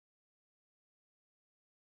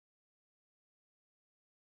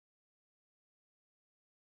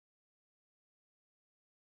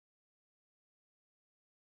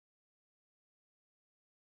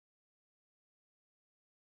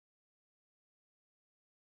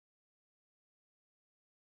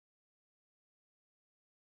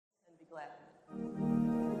glad.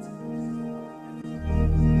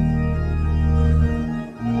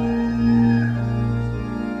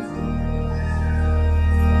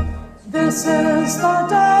 This is the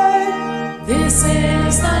day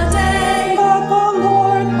that the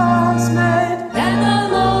Lord has made.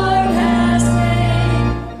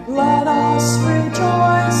 Let us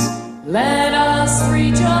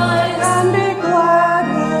rejoice and be glad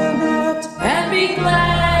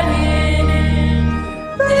in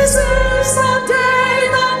it. This is the day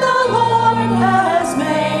that the Lord has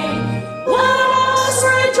made. Let us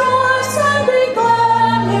rejoice and be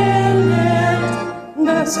glad in it.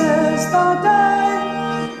 This is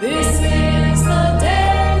the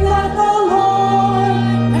day that the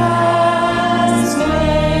Lord has made.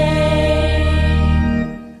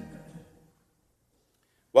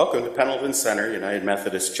 Welcome to Pendleton Center United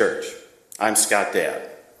Methodist Church. I'm Scott Dabb.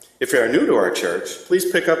 If you are new to our church,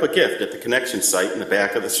 please pick up a gift at the connection site in the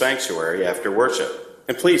back of the sanctuary after worship.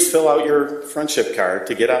 And please fill out your friendship card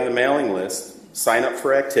to get on the mailing list, sign up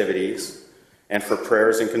for activities, and for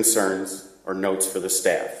prayers and concerns or notes for the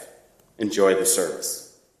staff. Enjoy the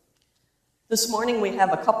service. This morning we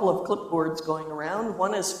have a couple of clipboards going around.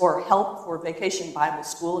 One is for help for Vacation Bible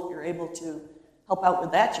School. If you're able to help out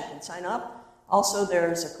with that, you can sign up. Also,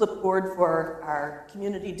 there's a clipboard for our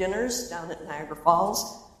community dinners down at Niagara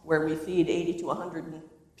Falls, where we feed 80 to 100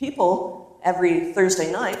 people every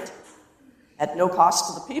Thursday night at no cost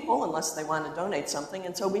to the people unless they want to donate something.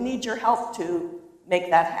 And so we need your help to make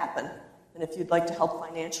that happen. And if you'd like to help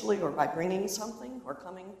financially or by bringing something or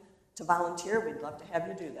coming to volunteer, we'd love to have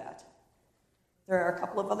you do that. There are a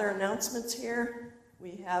couple of other announcements here.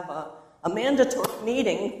 We have a mandatory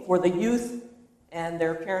meeting for the youth and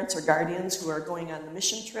their parents or guardians who are going on the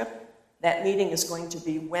mission trip. That meeting is going to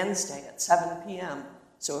be Wednesday at 7 p.m.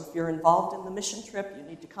 So if you're involved in the mission trip, you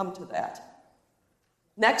need to come to that.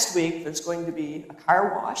 Next week, there's going to be a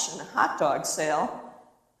car wash and a hot dog sale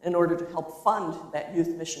in order to help fund that youth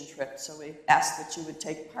mission trip. So we ask that you would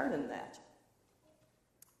take part in that.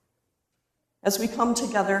 As we come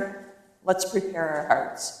together, let's prepare our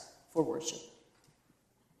hearts for worship.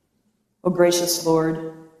 Oh, gracious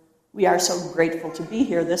Lord, we are so grateful to be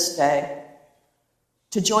here this day,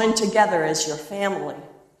 to join together as your family,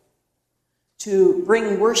 to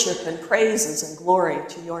bring worship and praises and glory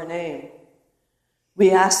to your name.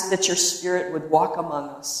 We ask that your Spirit would walk among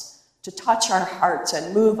us, to touch our hearts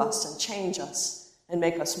and move us and change us and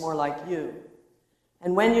make us more like you.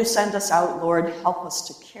 And when you send us out, Lord, help us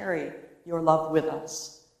to carry your love with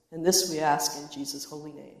us. And this we ask in Jesus'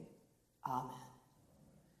 holy name. Amen.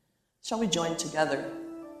 Shall we join together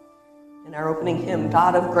in our opening hymn,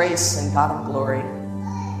 God of Grace and God of Glory?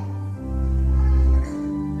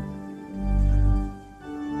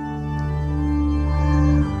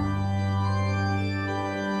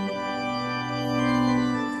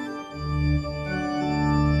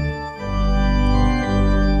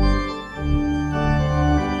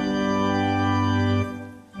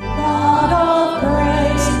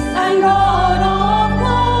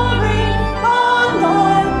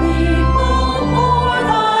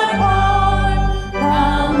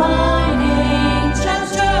 Angels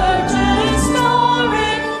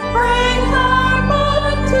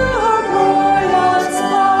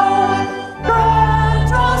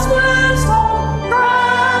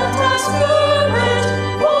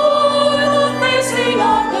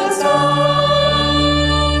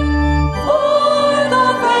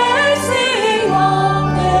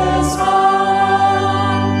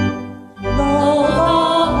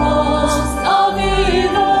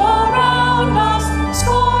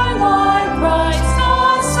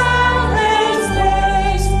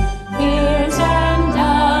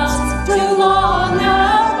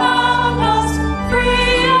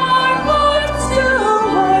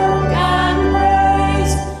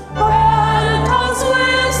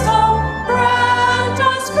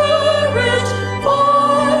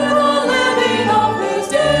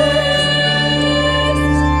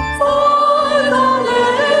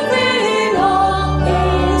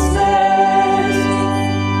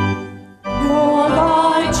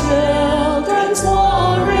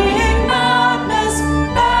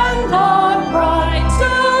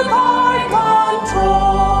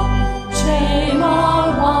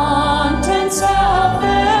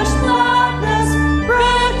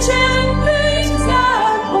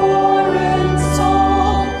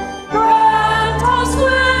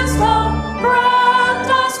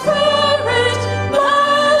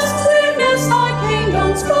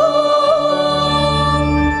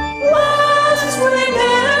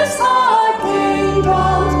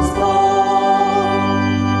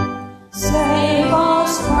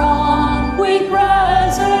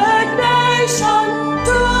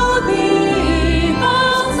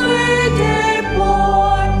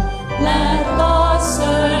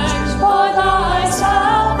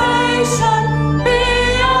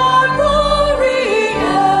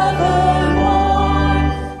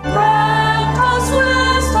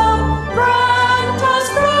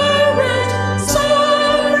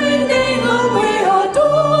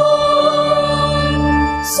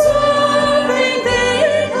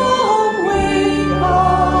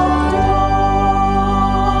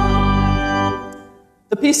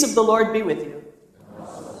peace of the Lord be with you.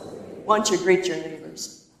 Why don't you greet your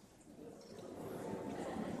neighbors?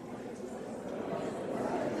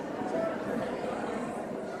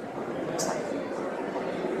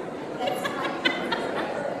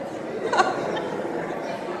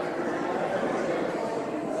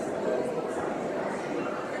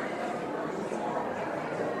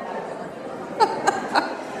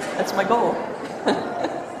 That's my goal.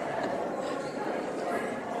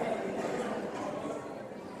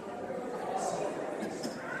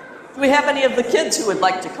 Do we have any of the kids who would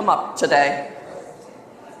like to come up today?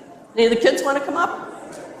 Any of the kids want to come up?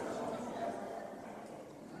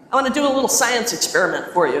 I want to do a little science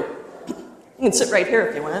experiment for you. You can sit right here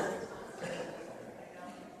if you want.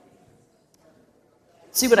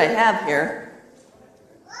 See what I have here?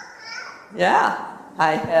 Yeah,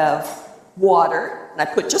 I have water, and I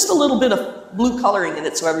put just a little bit of blue coloring in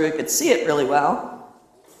it so everybody could see it really well.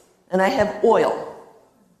 And I have oil.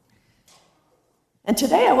 And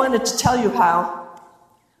today I wanted to tell you how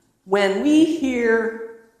when we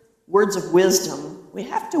hear words of wisdom, we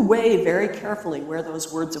have to weigh very carefully where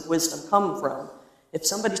those words of wisdom come from. If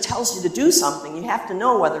somebody tells you to do something, you have to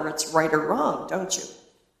know whether it's right or wrong, don't you?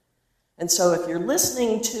 And so if you're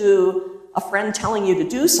listening to a friend telling you to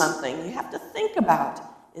do something, you have to think about,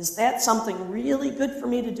 is that something really good for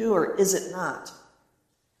me to do or is it not?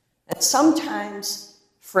 And sometimes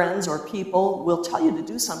friends or people will tell you to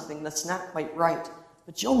do something that's not quite right,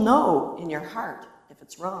 but you'll know in your heart if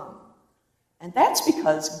it's wrong. And that's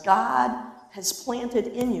because God has planted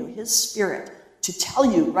in you His Spirit to tell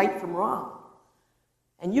you right from wrong.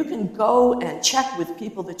 And you can go and check with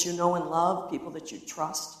people that you know and love, people that you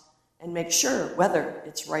trust, and make sure whether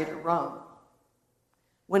it's right or wrong.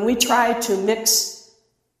 When we try to mix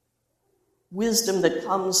wisdom that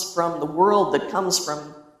comes from the world, that comes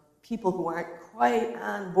from people who aren't quite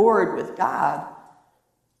on board with God,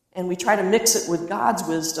 and we try to mix it with God's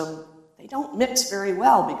wisdom, they don't mix very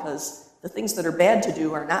well because the things that are bad to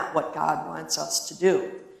do are not what God wants us to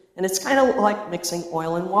do. And it's kind of like mixing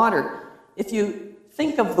oil and water. If you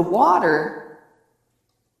think of the water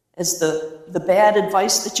as the bad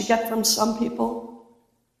advice that you get from some people,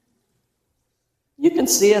 you can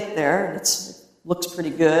see it there, and it looks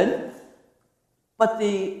pretty good. But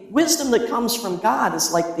the wisdom that comes from God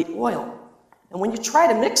is like the oil. And when you try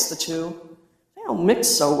to mix the two, they don't mix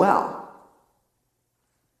so well.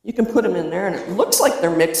 You can put them in there, and it looks like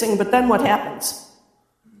they're mixing, but then what happens?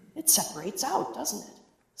 It separates out, doesn't it?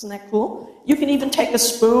 Isn't that cool? You can even take a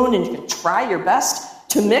spoon, and you can try your best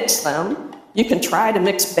to mix them. You can try to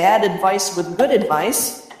mix bad advice with good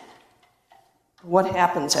advice. What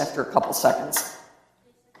happens after a couple seconds?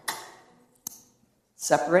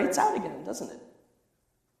 Separates out again, doesn't it?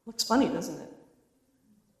 Looks funny, doesn't it?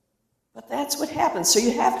 But that's what happens. So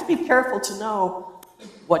you have to be careful to know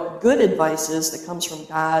what good advice is that comes from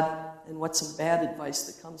God and what some bad advice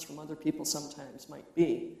that comes from other people sometimes might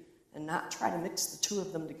be, and not try to mix the two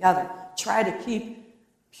of them together. Try to keep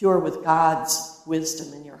pure with God's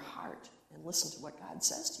wisdom in your heart and listen to what God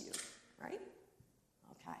says to you, right?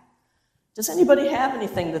 Okay. Does anybody have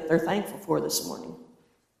anything that they're thankful for this morning?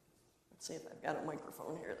 Let's see if I've got a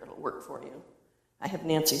microphone here that'll work for you. I have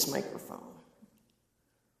Nancy's microphone.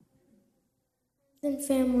 And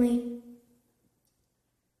family.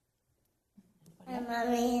 My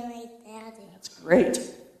mommy and my daddy. That's great.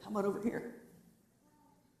 How about over here?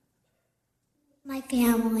 My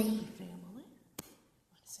family. Family. Want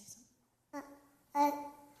to say something?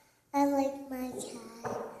 I like my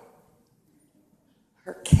cat.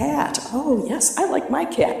 Her cat. Oh, yes. I like my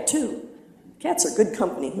cat, too. Cats are good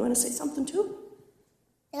company. You want to say something, too?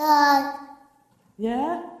 Dog.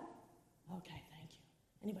 Yeah? Okay, thank you.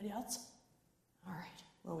 Anybody else? All right.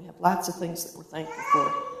 Well, we have lots of things that we're thankful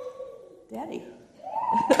for. Daddy.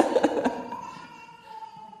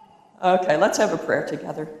 Okay, let's have a prayer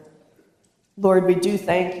together. Lord, we do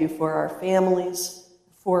thank you for our families,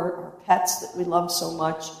 for our pets that we love so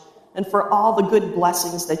much, and for all the good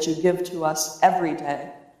blessings that you give to us every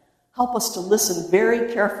day. Help us to listen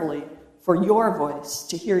very carefully for your voice,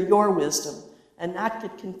 to hear your wisdom, and not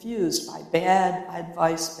get confused by bad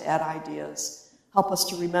advice, bad ideas. Help us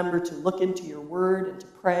to remember to look into your word and to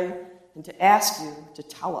pray and to ask you to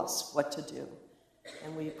tell us what to do.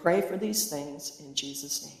 And we pray for these things in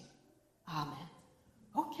Jesus' name. Amen.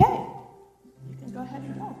 Okay, you can go ahead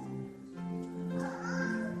and go.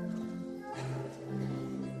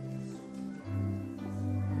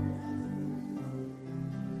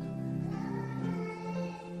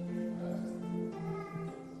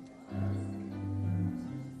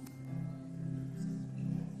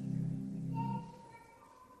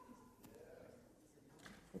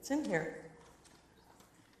 It's in here.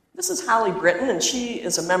 This is Holly Britton, and she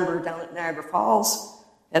is a member down at Niagara Falls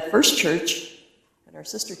at First Church, at our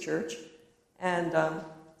sister church, and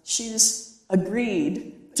she's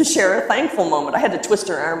agreed to share a thankful moment. I had to twist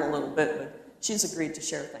her arm a little bit, but she's agreed to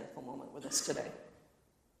share a thankful moment with us today.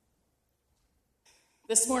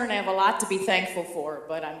 This morning I have a lot to be thankful for,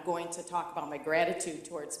 but I'm going to talk about my gratitude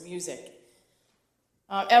towards music.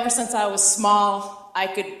 Ever since I was small, I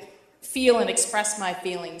could feel and express my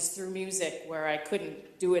feelings through music where I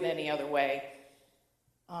couldn't do it any other way,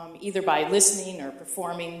 either by listening or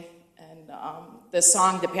performing. And the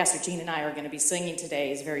song that Pastor Jean and I are going to be singing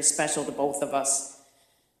today is very special to both of us.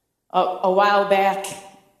 A while back,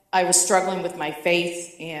 I was struggling with my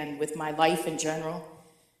faith and with my life in general.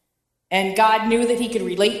 And God knew that he could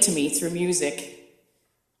relate to me through music.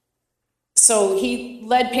 So he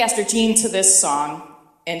led Pastor Jean to this song,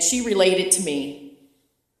 and she related to me.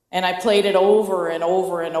 And I played it over and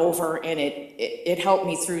over and over, and it helped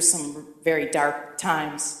me through some very dark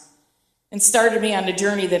times and started me on the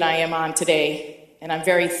journey that I am on today. And I'm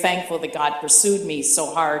very thankful that God pursued me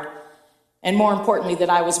so hard, and more importantly, that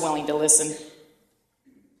I was willing to listen.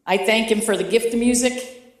 I thank him for the gift of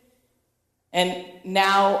music, and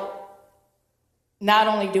now not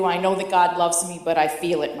only do I know that God loves me, but I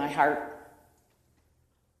feel it in my heart.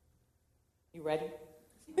 You ready?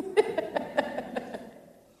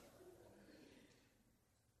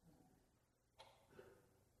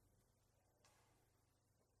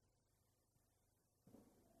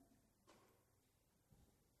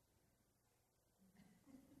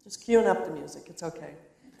 Just cueing up the music, it's okay.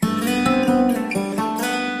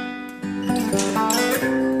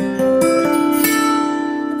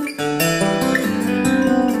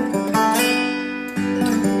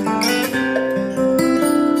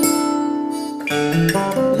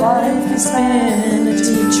 Life has been a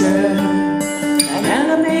teacher, an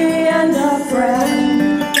enemy and a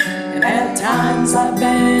friend, and at times I've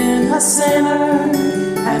been a sinner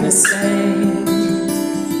and a saint.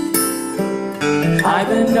 I've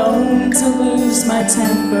been known to lose my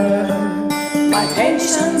temper, my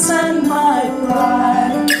patience and my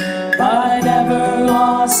pride, but I never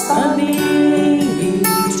lost the need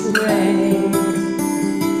to pray.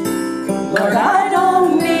 Lord, I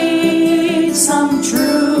don't need some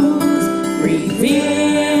truth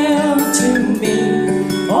revealed to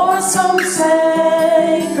me, or some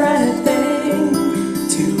sacred thing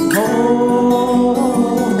to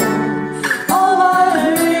hold. All I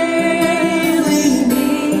really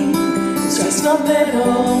need is just a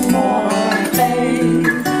little more faith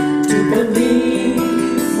to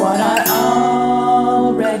believe what I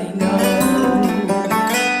already know.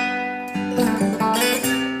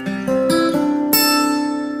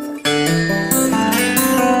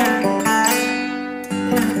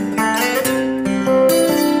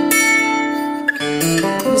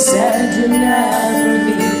 Said you'd never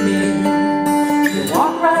leave me, you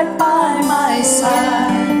walk right by my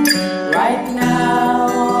side. Right now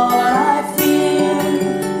all I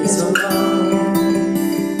feel is alone,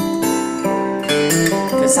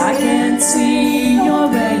 'cause I can't see your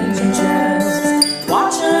angels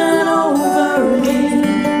watching over me.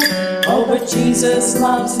 Oh, but Jesus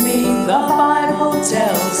loves me, the Bible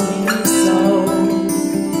tells me so.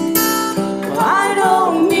 Well, I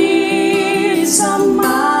don't need some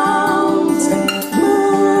mountain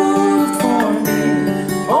moved for me,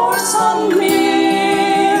 or some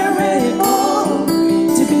miracle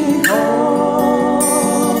to behold.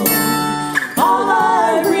 All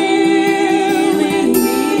I really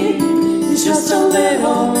need is just a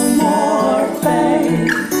little more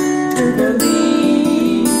faith to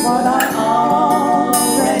believe what I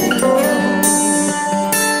already know.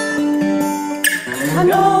 I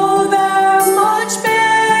know they're much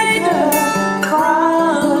bigger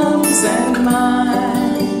problems than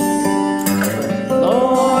mine.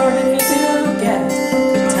 Lord, if you get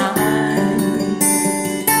the time,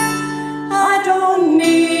 I don't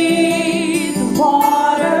need the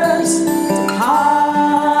waters to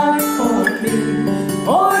part for me,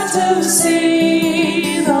 or to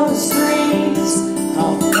see those streams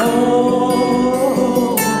of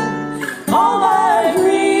gold. All I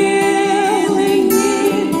really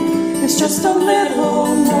need is just a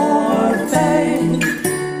little more faith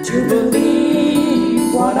to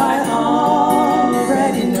believe what I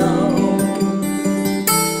already know.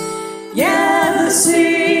 Yeah, the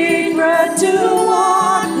secret to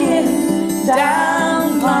walking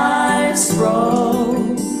down life's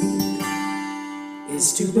road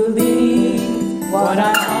is to believe what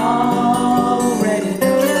I already know.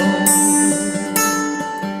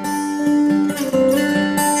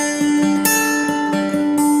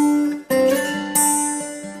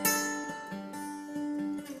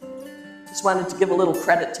 wanted to give a little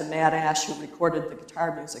credit to Matt Ash, who recorded the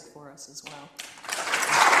guitar music for us as well.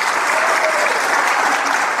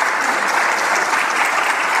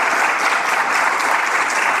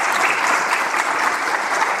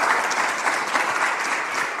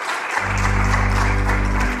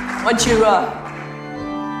 Once you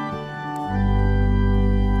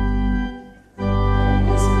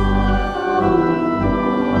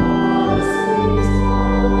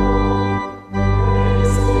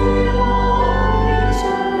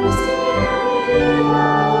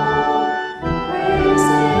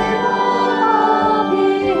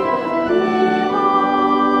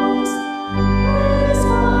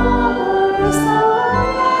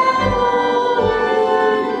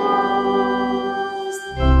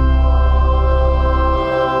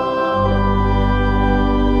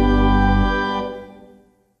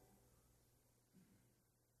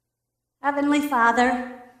Heavenly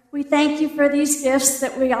Father, we thank you for these gifts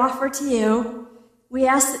that we offer to you. We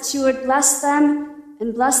ask that you would bless them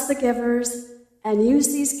and bless the givers and use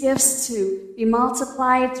these gifts to be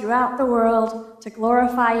multiplied throughout the world to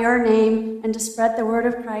glorify your name and to spread the word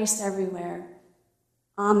of Christ everywhere.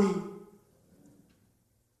 Amen.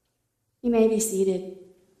 You may be seated.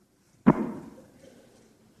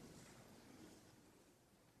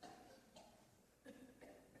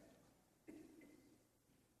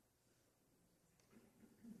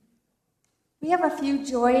 We have a few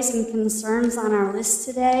joys and concerns on our list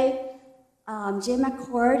today. Jim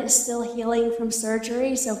McCord is still healing from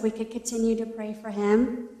surgery, so if we could continue to pray for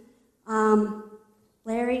him.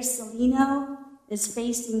 Larry Salino is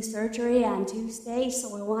facing surgery on Tuesday,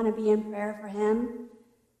 so we want to be in prayer for him.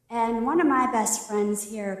 And one of my best friends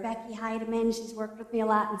here, Becky Heidemann, she's worked with me a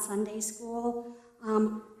lot in Sunday school.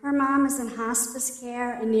 Her mom is in hospice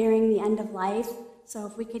care and nearing the end of life, so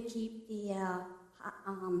if we could keep the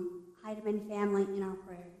Heidemann family in our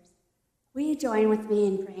prayers. Will you join with me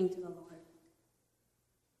in praying to the Lord?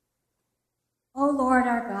 O Lord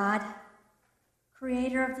our God,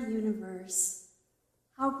 creator of the universe,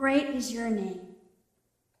 how great is your name.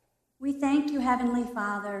 We thank you, Heavenly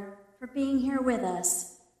Father, for being here with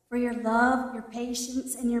us, for your love, your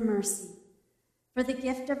patience, and your mercy, for the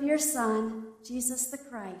gift of your Son, Jesus the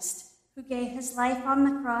Christ, who gave his life on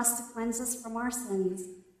the cross to cleanse us from our sins,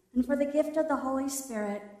 and for the gift of the Holy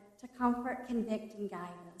Spirit to comfort, convict, and guide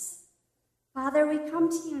us. Father, we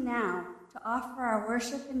come to you now to offer our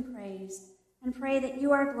worship and praise and pray that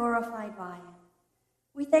you are glorified by it.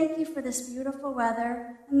 We thank you for this beautiful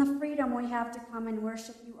weather and the freedom we have to come and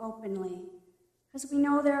worship you openly, because we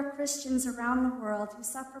know there are Christians around the world who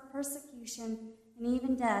suffer persecution and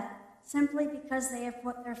even death simply because they have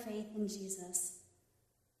put their faith in Jesus.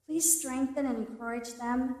 Please strengthen and encourage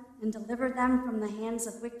them and deliver them from the hands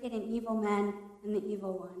of wicked and evil men and the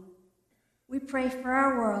evil one. We pray for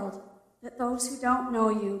our world, that those who don't know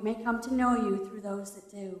you may come to know you through those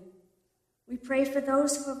that do. We pray for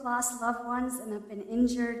those who have lost loved ones and have been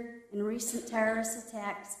injured in recent terrorist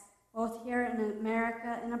attacks, both here in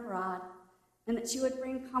America and abroad, and that you would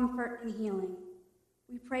bring comfort and healing.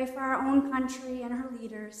 We pray for our own country and her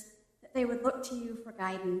leaders, that they would look to you for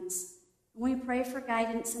guidance. And we pray for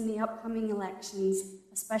guidance in the upcoming elections,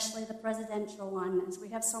 especially the presidential one, as we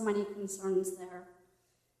have so many concerns there.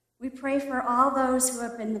 We pray for all those who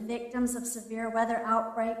have been the victims of severe weather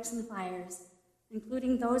outbreaks and fires,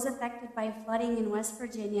 including those affected by flooding in West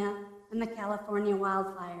Virginia and the California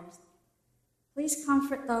wildfires. Please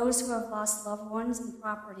comfort those who have lost loved ones and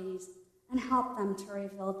properties and help them to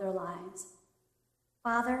rebuild their lives.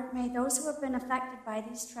 Father, may those who have been affected by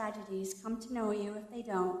these tragedies come to know you if they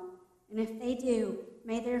don't, and if they do,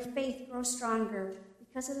 may their faith grow stronger,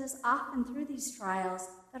 because it is often through these trials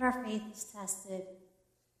that our faith is tested.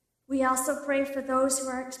 We also pray for those who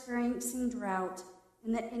are experiencing drought,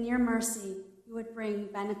 and that in your mercy you would bring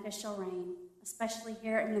beneficial rain, especially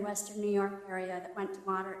here in the western New York area that went to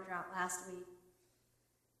moderate drought last week.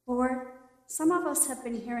 Lord, some of us have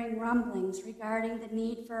been hearing rumblings regarding the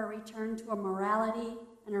need for a return to a morality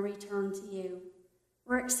and a return to you.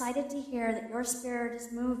 We're excited to hear that your Spirit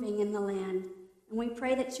is moving in the land, and we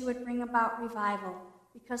pray that you would bring about revival,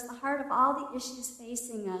 because the heart of all the issues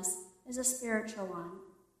facing us is a spiritual one.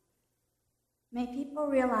 May people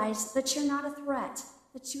realize that you're not a threat,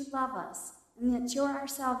 that you love us, and that you're our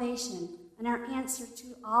salvation and our answer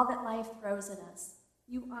to all that life throws at us.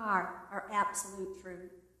 You are our absolute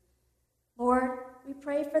truth. Lord, we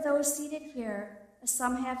pray for those seated here, as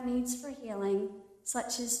some have needs for healing,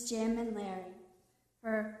 such as Jim and Larry,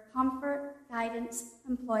 for comfort, guidance,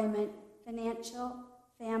 employment, financial,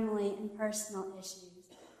 family, and personal issues.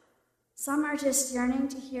 Some are just yearning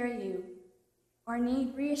to hear you or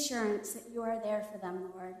need reassurance that you are there for them,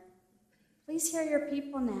 Lord. Please hear your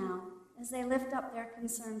people now as they lift up their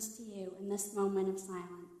concerns to you in this moment of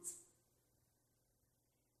silence.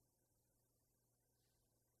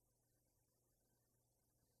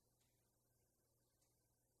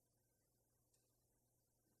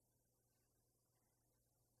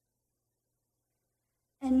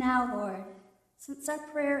 And now, Lord, since our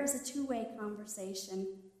prayer is a two-way conversation,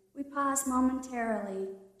 we pause momentarily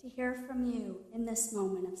to hear from you in this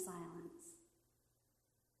moment of silence.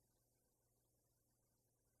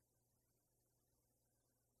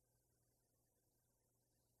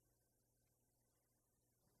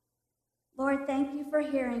 Lord, thank you for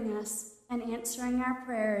hearing us and answering our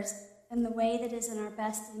prayers in the way that is in our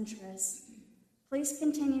best interest. Please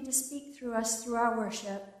continue to speak through us through our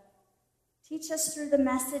worship. Teach us through the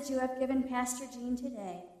message you have given Pastor Jean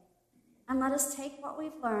today, and let us take what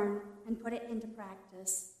we've learned and put it into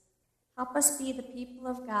practice. Help us be the people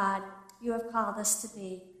of God you have called us to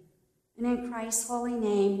be. And in Christ's holy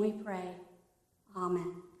name we pray.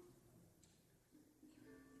 Amen.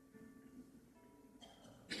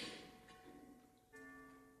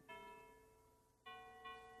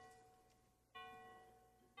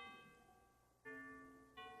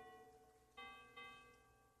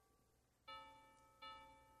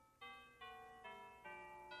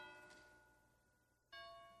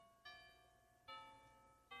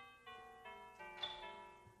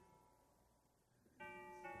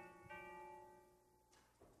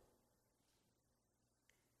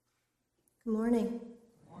 Good morning.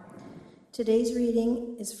 Today's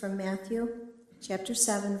reading is from Matthew chapter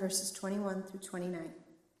 7, verses 21 through 29.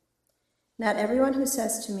 Not everyone who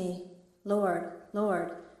says to me, Lord,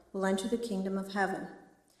 Lord, will enter the kingdom of heaven,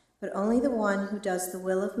 but only the one who does the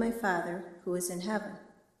will of my Father who is in heaven.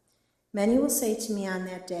 Many will say to me on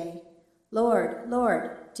that day, Lord,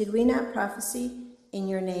 Lord, did we not prophesy in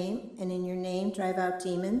your name, and in your name drive out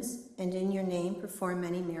demons, and in your name perform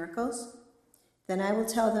many miracles? Then I will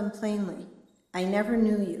tell them plainly, I never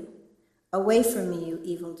knew you. Away from me, you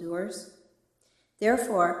evildoers.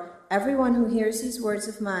 Therefore, everyone who hears these words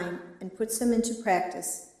of mine and puts them into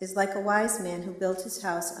practice is like a wise man who built his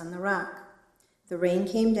house on the rock. The rain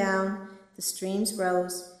came down, the streams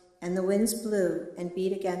rose, and the winds blew and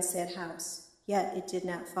beat against that house, yet it did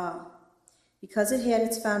not fall, because it had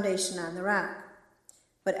its foundation on the rock.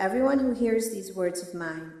 But everyone who hears these words of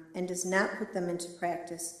mine and does not put them into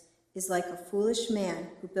practice is like a foolish man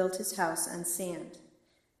who built his house on sand.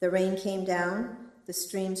 The rain came down, the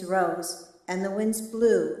streams rose, and the winds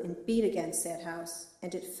blew and beat against that house,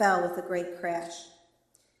 and it fell with a great crash.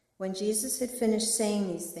 When Jesus had finished saying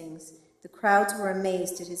these things, the crowds were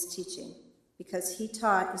amazed at his teaching, because he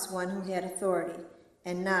taught as one who had authority,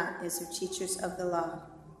 and not as the teachers of the law.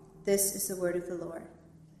 This is the word of the Lord.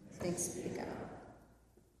 Thanks be to God.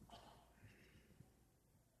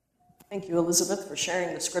 Thank you, Elizabeth, for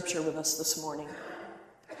sharing the scripture with us this morning.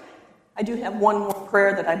 I do have one more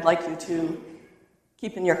prayer that I'd like you to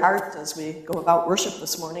keep in your heart as we go about worship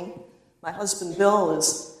this morning. My husband, Bill,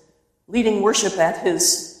 is leading worship at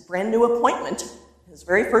his brand new appointment, his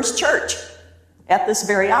very first church, at this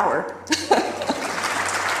very hour.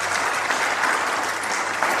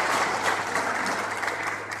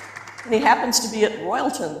 And he happens to be at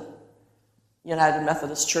Royalton United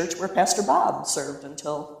Methodist Church, where Pastor Bob served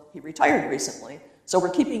until he retired recently. So we're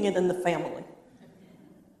keeping it in the family.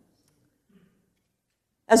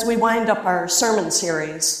 As we wind up our sermon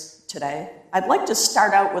series today, I'd like to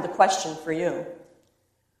start out with a question for you.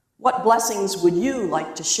 What blessings would you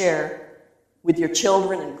like to share with your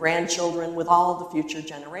children and grandchildren, with all the future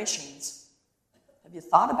generations? Have you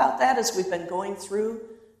thought about that as we've been going through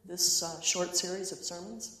this short series of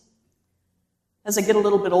sermons? As I get a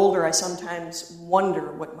little bit older, I sometimes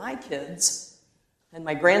wonder what my kids and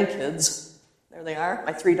my grandkids, there they are,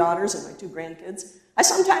 my 3 daughters and my 2 grandkids, I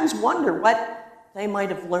sometimes wonder what they might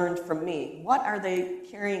have learned from me. What are they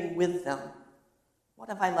carrying with them? What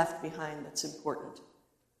have I left behind that's important?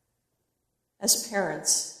 As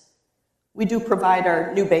parents, we do provide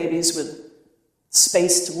our new babies with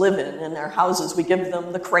space to live in our houses. We give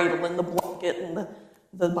them the cradle and the blanket and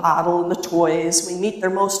the bottle and the toys. We meet their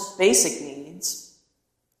most basic needs.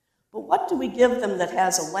 But what do we give them that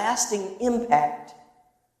has a lasting impact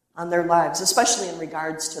on their lives, especially in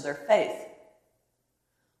regards to their faith?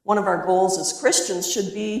 One of our goals as Christians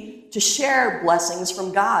should be to share blessings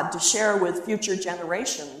from God, to share with future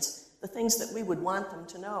generations the things that we would want them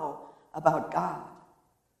to know about God.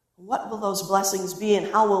 What will those blessings be, and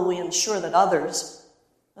how will we ensure that others,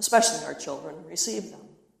 especially our children, receive them?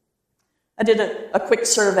 I did a quick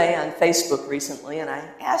survey on Facebook recently, and I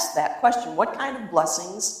asked that question: what kind of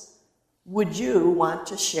blessings would you want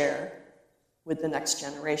to share with the next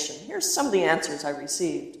generation? Here's some of the answers I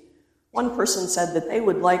received. One person said that they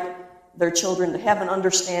would like their children to have an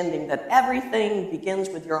understanding that everything begins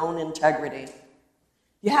with your own integrity.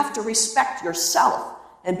 You have to respect yourself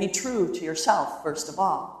and be true to yourself, first of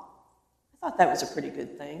all. I thought that was a pretty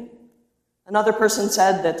good thing. Another person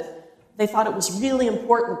said that they thought it was really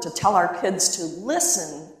important to tell our kids to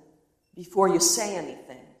listen before you say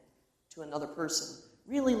anything to another person.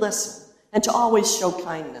 Really listen, and to always show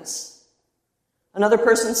kindness. Another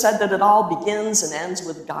person said that it all begins and ends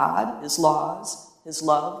with God, His laws, His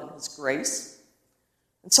love, and His grace.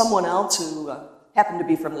 And someone else who happened to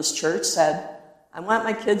be from this church said, I want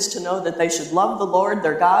my kids to know that they should love the Lord,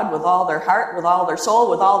 their God, with all their heart, with all their soul,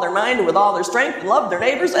 with all their mind, and with all their strength, and love their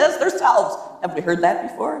neighbors as themselves. Have we heard that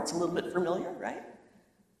before? It's a little bit familiar, right?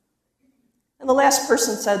 And the last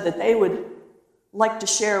person said that they would like to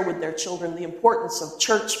share with their children the importance of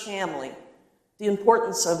church family, the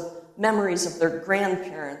importance of memories of their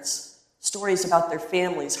grandparents, stories about their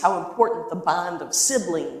families, how important the bond of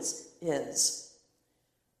siblings is.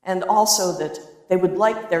 And also that they would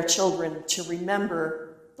like their children to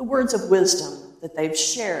remember the words of wisdom that they've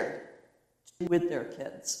shared with their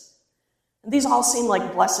kids. And these all seem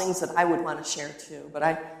like blessings that I would want to share too, but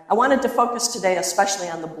I wanted to focus today especially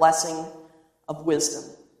on the blessing of wisdom.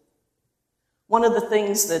 One of the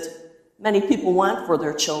things that many people want for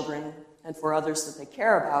their children and for others that they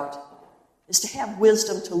care about is to have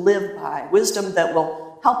wisdom to live by, wisdom that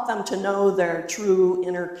will help them to know their true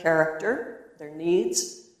inner character, their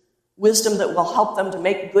needs, wisdom that will help them to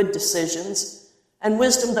make good decisions, and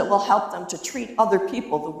wisdom that will help them to treat other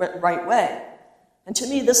people the right way. And to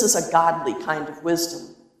me, this is a godly kind of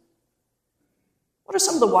wisdom. What are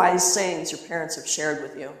some of the wise sayings your parents have shared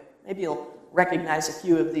with you? Maybe you'll recognize a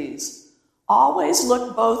few of these. Always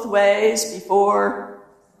look both ways before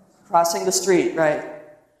crossing the street, right?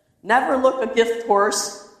 Never look a gift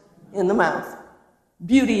horse in the mouth.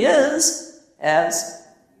 Beauty is as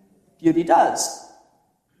beauty does.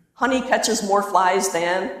 Honey catches more flies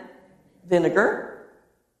than vinegar.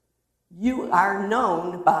 You are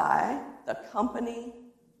known by the company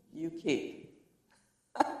you keep.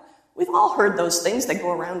 We've all heard those things. They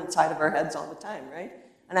go around inside of our heads all the time, right?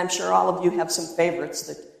 And I'm sure all of you have some favorites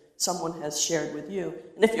that someone has shared with you.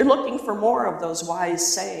 And if you're looking for more of those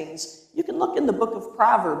wise sayings, you can look in the book of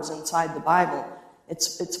Proverbs inside the Bible.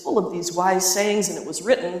 It's full of these wise sayings, and it was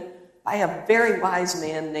written by a very wise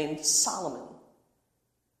man named Solomon.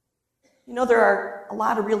 You know, there are a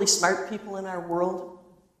lot of really smart people in our world.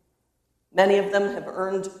 Many of them have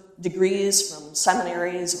earned degrees from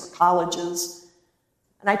seminaries or colleges.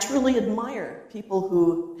 And I truly admire people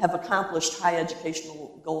who have accomplished high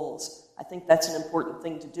educational goals. I think that's an important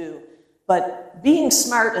thing to do. But being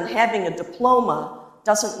smart and having a diploma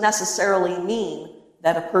doesn't necessarily mean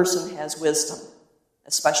that a person has wisdom,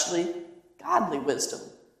 especially godly wisdom.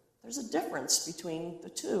 There's a difference between the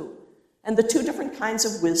two. And the two different kinds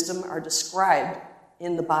of wisdom are described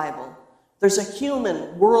in the Bible. There's a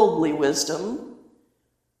human, worldly wisdom,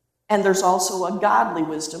 and there's also a godly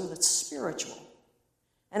wisdom that's spiritual.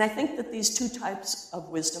 And I think that these two types of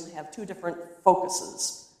wisdom have two different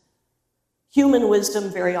focuses. Human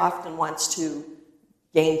wisdom very often wants to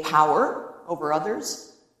gain power over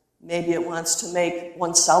others. Maybe it wants to make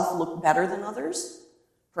oneself look better than others.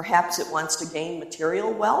 Perhaps it wants to gain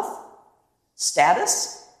material wealth,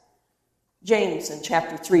 status. James in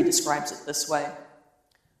chapter 3 describes it this way.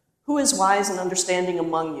 Who is wise and understanding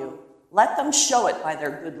among you? Let them show it by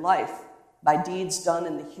their good life, by deeds done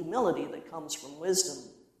in the humility that comes from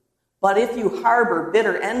wisdom. But if you harbor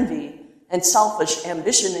bitter envy and selfish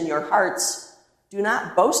ambition in your hearts, do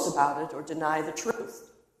not boast about it or deny the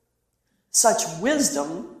truth. Such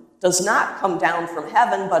wisdom does not come down from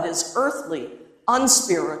heaven, but is earthly,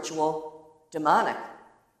 unspiritual, demonic.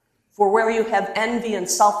 For where you have envy and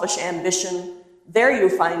selfish ambition, there you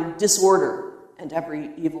find disorder and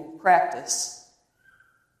every evil practice.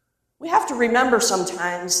 We have to remember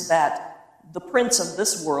sometimes that the prince of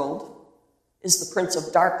this world is the prince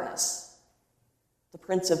of darkness, the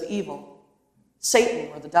prince of evil.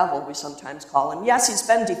 Satan, or the devil, we sometimes call him. Yes, he's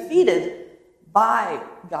been defeated by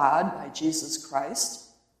God, by Jesus Christ,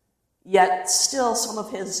 yet still some of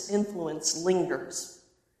his influence lingers.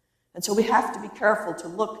 And so we have to be careful to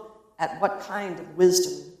look at what kind of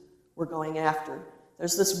wisdom we're going after.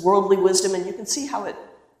 There's this worldly wisdom, and you can see how it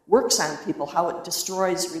works on people, how it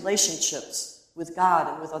destroys relationships with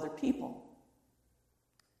God and with other people.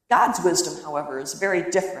 God's wisdom, however, is very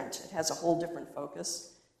different. It has a whole different focus.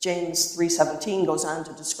 James 3:17 goes on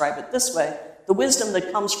to describe it this way. The wisdom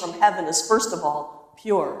that comes from heaven is first of all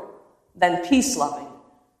pure, then peace-loving,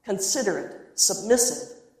 considerate,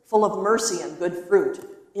 submissive, full of mercy and good fruit,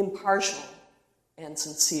 impartial and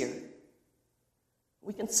sincere.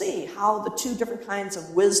 We can see how the two different kinds of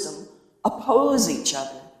wisdom oppose each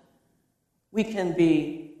other. We can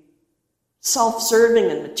be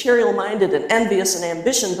self-serving and material-minded and envious and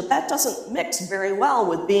ambition, but that doesn't mix very well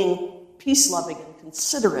with being peace-loving and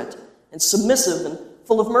considerate and submissive and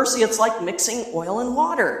full of mercy. It's like mixing oil and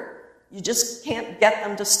water. You just can't get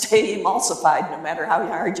them to stay emulsified no matter how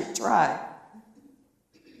hard you try.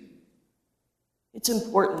 It's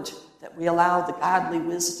important that we allow the godly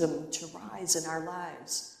wisdom to rise in our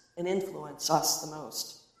lives and influence us the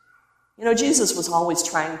most. You know, Jesus was always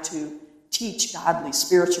trying to teach godly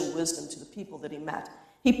spiritual wisdom to the people that he met.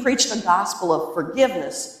 He preached a gospel of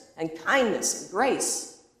forgiveness and kindness and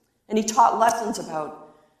grace. And he taught lessons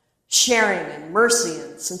about sharing and mercy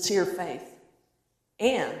and sincere faith.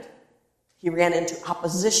 And he ran into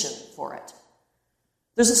opposition for it.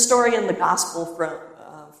 There's a story in the gospel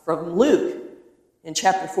from Luke in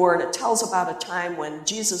chapter 4, and it tells about a time when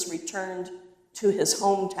Jesus returned to his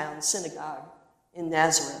hometown synagogue in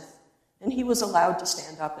Nazareth, and he was allowed to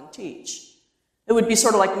stand up and teach. It would be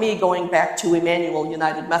sort of like me going back to Emmanuel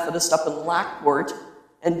United Methodist up in Lockport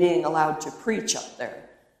and being allowed to preach up there.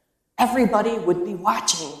 Everybody would be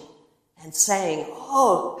watching and saying,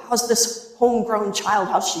 "Oh, how's this homegrown child?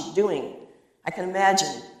 How's she doing?" I can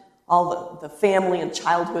imagine all the family and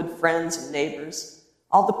childhood friends and neighbors,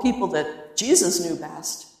 all the people that Jesus knew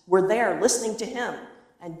best, were there listening to him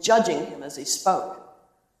and judging him as he spoke.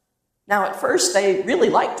 Now, at first, they really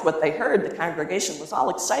liked what they heard. The congregation was all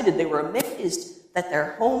excited. They were amazed that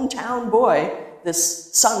their hometown boy,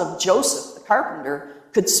 this son of Joseph, the carpenter,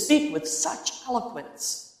 could speak with such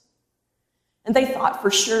eloquence. And they thought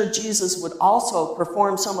for sure Jesus would also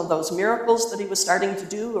perform some of those miracles that he was starting to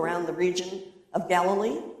do around the region of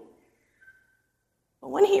Galilee. But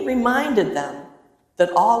when he reminded them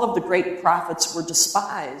that all of the great prophets were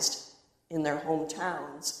despised in their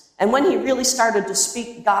hometowns, and when he really started to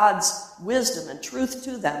speak God's wisdom and truth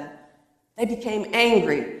to them, they became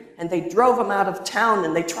angry, and they drove him out of town,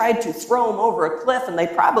 and they tried to throw him over a cliff, and they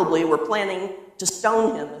probably were planning to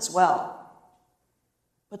stone him as well.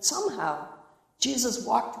 But somehow, Jesus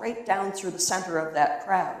walked right down through the center of that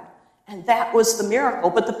crowd, and that was the miracle,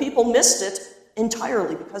 but the people missed it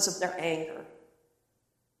entirely because of their anger.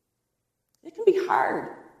 It can be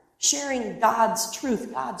hard sharing God's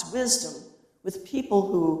truth, God's wisdom, with people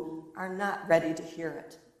who are not ready to hear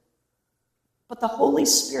it. But the Holy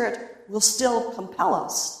Spirit will still compel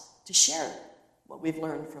us to share what we've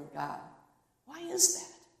learned from God. Why is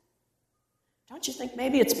that? Don't you think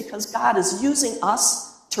maybe it's because God is using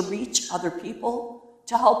us to reach other people,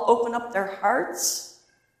 to help open up their hearts?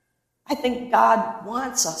 I think God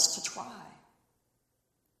wants us to try.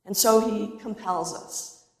 And so he compels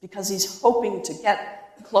us because he's hoping to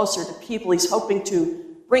get closer to people. He's hoping to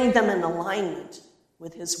bring them in alignment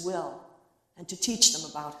with his will and to teach them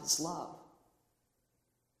about his love.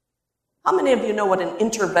 How many of you know what an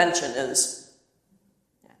intervention is?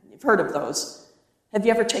 Yeah, you've heard of those. Have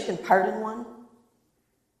you ever taken part in one?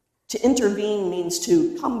 To intervene means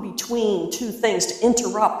to come between two things, to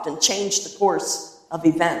interrupt and change the course of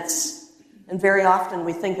events. And very often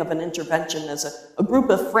we think of an intervention as a group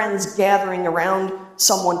of friends gathering around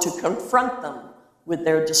someone to confront them with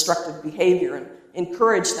their destructive behavior and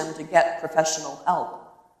encourage them to get professional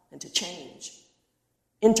help and to change.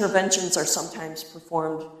 Interventions are sometimes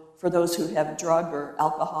performed for those who have drug or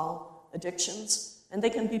alcohol addictions, and they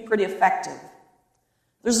can be pretty effective.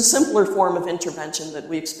 There's a simpler form of intervention that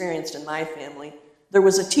we experienced in my family. There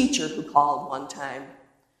was a teacher who called one time.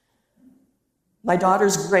 My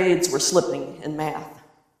daughter's grades were slipping in math.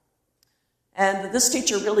 And this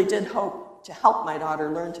teacher really did hope to help my daughter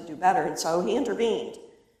learn to do better, and so he intervened.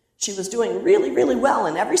 She was doing really, really well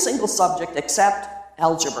in every single subject except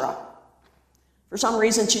algebra. For some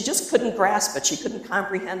reason, she just couldn't grasp it. She couldn't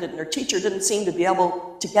comprehend it, and her teacher didn't seem to be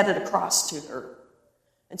able to get it across to her.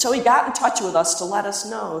 And so he got in touch with us to let us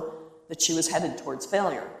know that she was headed towards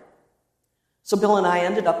failure. So Bill and I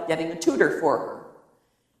ended up getting a tutor for her.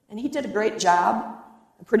 And he did a great job.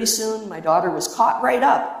 And pretty soon, my daughter was caught right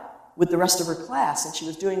up with the rest of her class, and she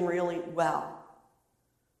was doing really well.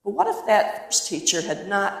 But what if that first teacher had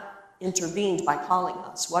not intervened by calling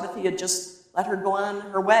us? What if he had just let her go on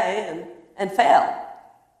her way and fail?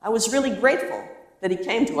 I was really grateful that he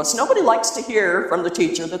came to us. Nobody likes to hear from the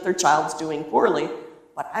teacher that their child's doing poorly,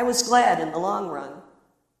 but I was glad in the long run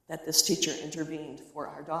that this teacher intervened for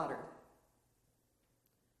our daughter.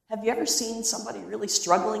 Have you ever seen somebody really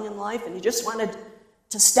struggling in life and you just wanted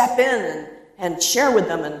to step in and share with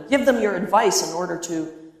them and give them your advice in order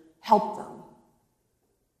to help them?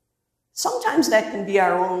 Sometimes that can be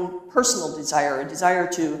our own personal desire, a desire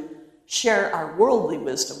to share our worldly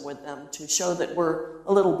wisdom with them, to show that we're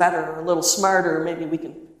a little better or a little smarter, maybe we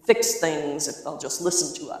can fix things if they'll just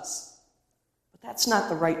listen to us. But that's not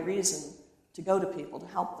the right reason to go to people to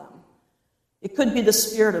help them. It could be the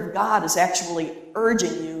Spirit of God is actually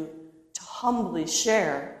urging you to humbly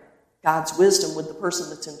share God's wisdom with the person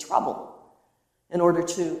that's in trouble in order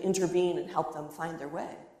to intervene and help them find their way.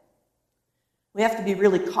 We have to be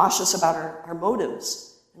really cautious about our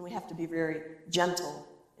motives, and we have to be very gentle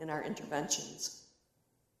in our interventions.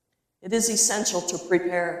 It is essential to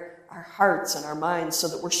prepare our hearts and our minds so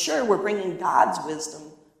that we're sure we're bringing God's wisdom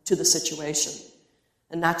to the situation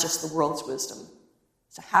and not just the world's wisdom.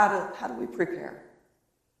 So how do we prepare?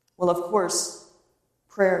 Well, of course,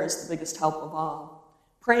 prayer is the biggest help of all.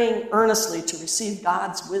 Praying earnestly to receive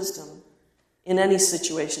God's wisdom in any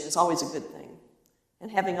situation is always a good thing. And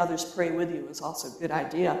having others pray with you is also a good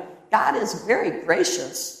idea. God is very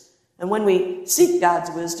gracious, and when we seek God's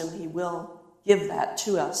wisdom, he will give that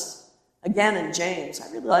to us. Again in James,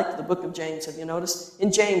 I really like the book of James, have you noticed?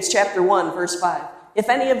 In James chapter 1, verse 5, if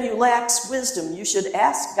any of you lacks wisdom, you should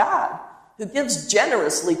ask God, who gives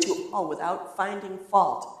generously to all without finding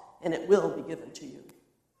fault, and it will be given to you.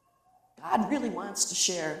 God really wants to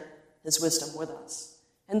share his wisdom with us.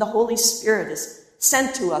 And the Holy Spirit is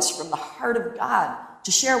sent to us from the heart of God to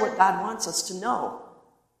share what God wants us to know.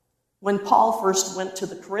 When Paul first went to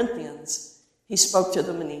the Corinthians, he spoke to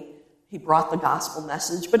them and he brought the gospel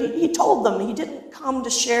message, but he told them he didn't come to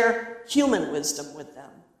share human wisdom with them,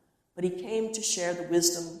 but he came to share the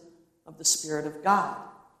wisdom of the Spirit of God.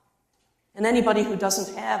 And anybody who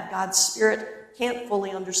doesn't have God's Spirit can't fully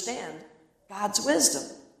understand God's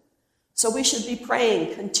wisdom. So we should be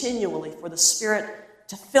praying continually for the Spirit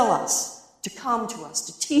to fill us, to come to us,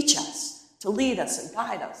 to teach us, to lead us and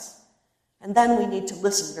guide us. And then we need to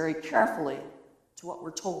listen very carefully to what we're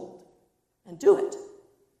told and do it,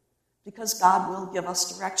 because God will give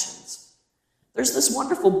us directions. There's this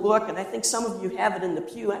wonderful book, and I think some of you have it in the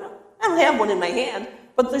pew. I don't have one in my hand,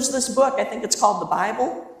 but there's this book, I think it's called the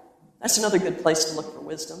Bible. That's another good place to look for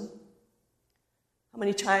wisdom. How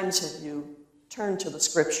many times have you turned to the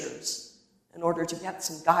scriptures in order to get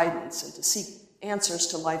some guidance and to seek answers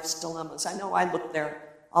to life's dilemmas? I know I look there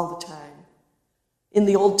all the time. In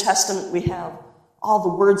the Old Testament, we have all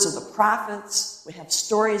the words of the prophets. We have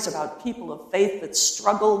stories about people of faith that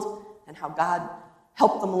struggled and how God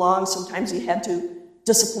helped them along. Sometimes he had to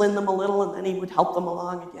discipline them a little, and then he would help them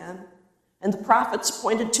along again. And the prophets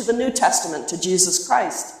pointed to the New Testament, to Jesus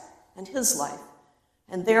Christ and his life.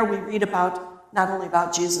 And there we read about, not only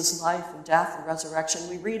about Jesus' life and death and resurrection,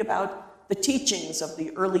 we read about the teachings of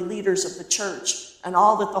the early leaders of the church and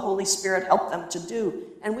all that the Holy Spirit helped them to do.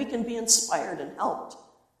 And we can be inspired and helped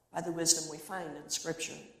by the wisdom we find in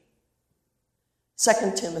Scripture.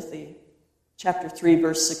 2 Timothy chapter 3,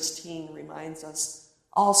 verse 16 reminds us,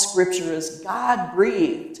 all Scripture is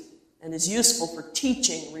God-breathed and is useful for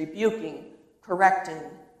teaching, rebuking, correcting,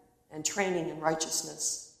 and training in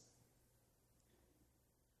righteousness.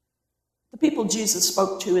 The people Jesus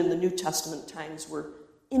spoke to in the New Testament times were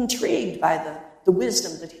intrigued by the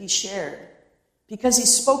wisdom that he shared, because he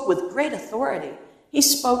spoke with great authority. He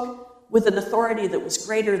spoke with an authority that was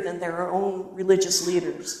greater than their own religious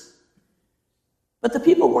leaders. But the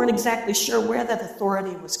people weren't exactly sure where that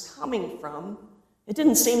authority was coming from. It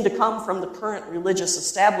didn't seem to come from the current religious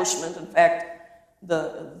establishment. In fact,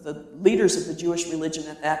 the leaders of the Jewish religion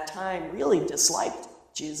at that time really disliked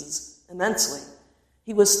Jesus immensely.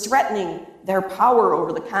 He was threatening their power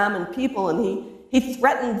over the common people, and he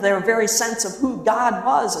threatened their very sense of who God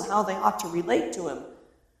was and how they ought to relate to him.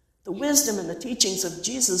 The wisdom and the teachings of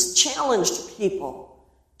Jesus challenged people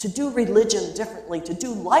to do religion differently, to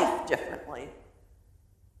do life differently.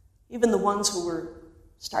 Even the ones who were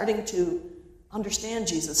starting to understand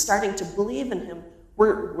Jesus, starting to believe in him,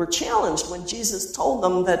 were challenged when Jesus told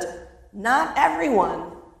them that not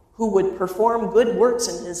everyone who would perform good works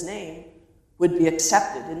in his name would be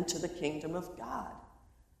accepted into the kingdom of God.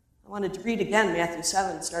 I wanted to read again Matthew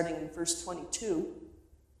 7, starting in verse 22.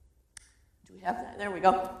 Do we have that? There we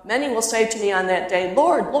go. Many will say to me on that day,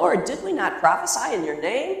 Lord, Lord, did we not prophesy in your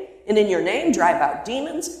name? And in your name drive out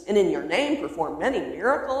demons? And in your name perform many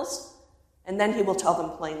miracles? And then he will tell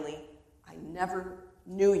them plainly, I never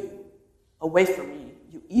knew you. Away from me,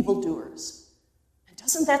 you evildoers. And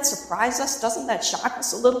doesn't that surprise us? Doesn't that shock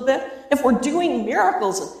us a little bit? If we're doing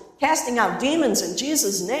miracles and casting out demons in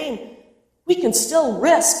Jesus' name, we can still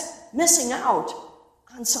risk missing out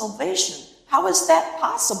on salvation. How is that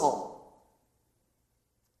possible?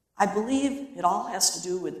 I believe it all has to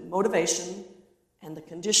do with motivation and the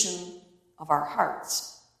condition of our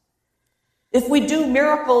hearts. If we do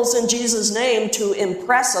miracles in Jesus' name to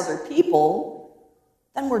impress other people,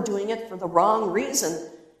 then we're doing it for the wrong reason,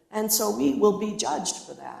 and so we will be judged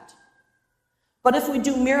for that. But if we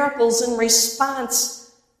do miracles in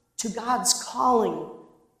response to God's calling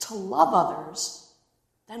to love others,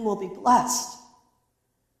 then we'll be blessed.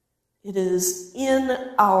 It is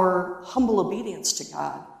in our humble obedience to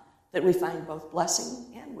God that we find both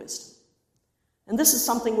blessing and wisdom. And this is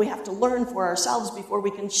something we have to learn for ourselves before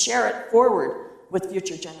we can share it forward with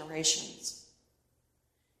future generations.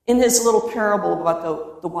 In his little parable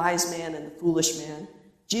about the wise man and the foolish man,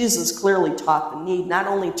 Jesus clearly taught the need not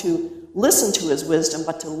only to listen to his wisdom,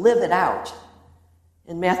 but to live it out.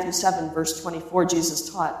 In Matthew 7, verse 24,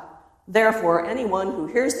 Jesus taught, "Therefore, anyone who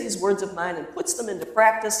hears these words of mine and puts them into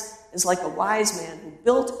practice is like a wise man who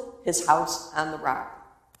built his house on the rock."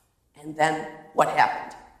 And then what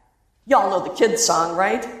happened? Y'all know the kids' song,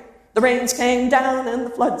 right? The rains came down and the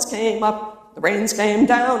floods came up. The rains came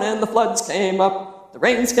down and the floods came up. The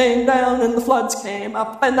rains came down and the floods came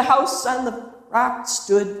up. And the house on the rock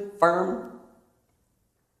stood firm.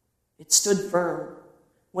 It stood firm.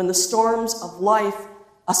 When the storms of life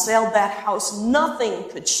assailed that house, nothing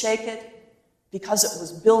could shake it because it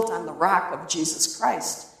was built on the rock of Jesus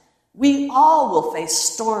Christ. We all will face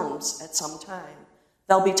storms at some time.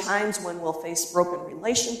 There'll be times when we'll face broken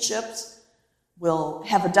relationships, we'll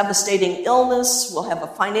have a devastating illness, we'll have a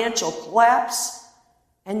financial collapse,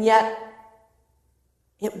 and yet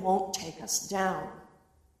it won't take us down.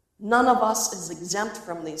 None of us is exempt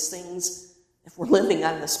from these things if we're living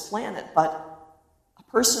on this planet, but a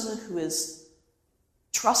person who is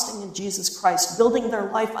trusting in Jesus Christ, building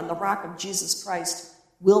their life on the rock of Jesus Christ,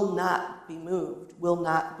 will not be moved, will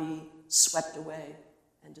not be swept away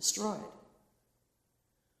and destroyed.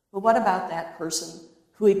 But what about that person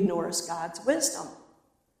who ignores God's wisdom?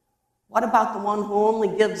 What about the one who only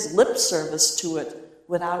gives lip service to it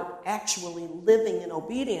without actually living in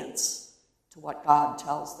obedience to what God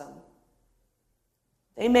tells them?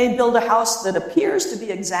 They may build a house that appears to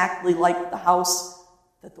be exactly like the house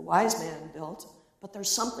that the wise man built, but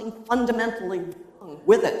there's something fundamentally wrong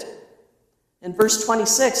with it. In verse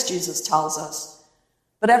 26, Jesus tells us,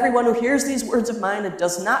 "But everyone who hears these words of mine and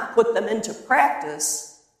does not put them into practice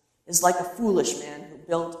is like a foolish man who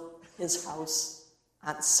built his house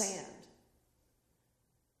on sand.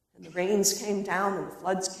 And the rains came down and the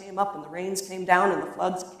floods came up, and the rains came down and the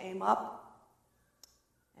floods came up,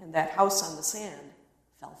 and that house on the sand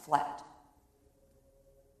fell flat."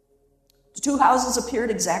 The two houses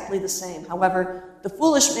appeared exactly the same. However, the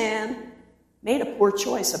foolish man made a poor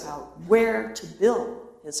choice about where to build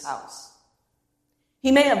his house.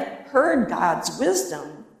 He may have heard God's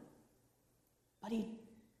wisdom, but he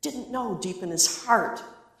didn't know deep in his heart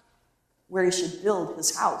where he should build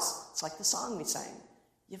his house. It's like the song we sang.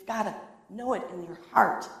 You've got to know it in your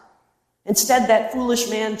heart. Instead, that foolish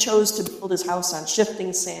man chose to build his house on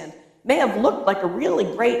shifting sand. May have looked like a really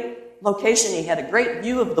great location. He had a great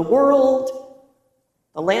view of the world.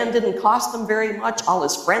 The land didn't cost him very much. All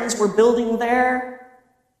his friends were building there.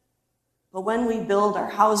 But when we build our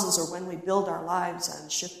houses or when we build our lives on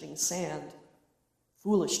shifting sand,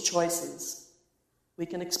 foolish choices, we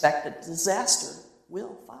can expect that disaster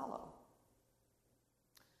will follow.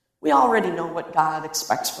 We already know what God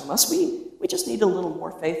expects from us. We just need a little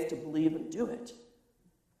more faith to believe and do it.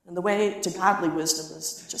 And the way to godly wisdom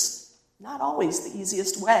is just not always the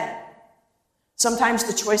easiest way. Sometimes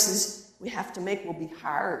the choices we have to make will be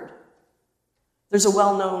hard. There's a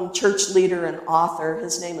well-known church leader and author.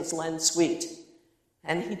 His name is Len Sweet.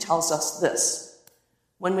 And he tells us this: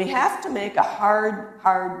 when we have to make a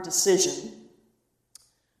hard decision,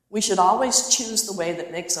 we should always choose the way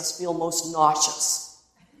that makes us feel most nauseous.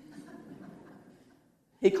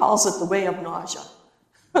 He calls it the way of nausea.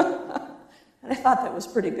 And I thought that was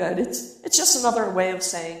pretty good. It's just another way of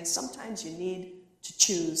saying sometimes you need to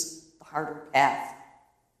choose the harder path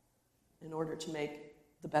in order to make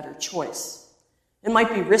the better choice. It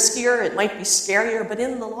might be riskier, it might be scarier, but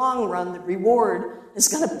in the long run, the reward is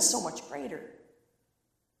going to be so much greater.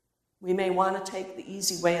 We may want to take the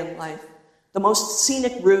easy way in life, the most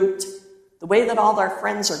scenic route, the way that all our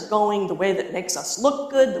friends are going, the way that makes us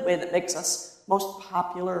look good, the way that makes us most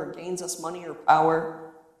popular or gains us money or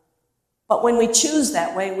power. But when we choose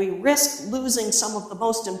that way, we risk losing some of the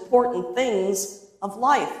most important things of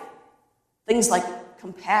life. Things like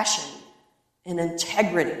compassion and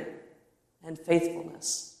integrity and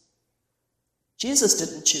faithfulness. Jesus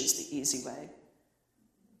didn't choose the easy way.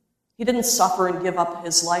 He didn't suffer and give up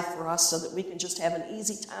his life for us so that we can just have an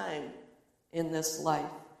easy time in this life.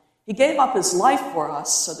 He gave up his life for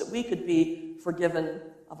us so that we could be forgiven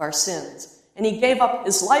of our sins. And he gave up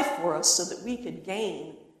his life for us so that we could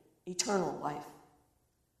gain eternal life.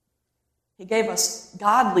 He gave us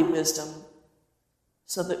godly wisdom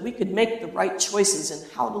so that we could make the right choices in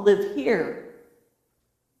how to live here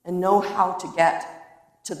and know how to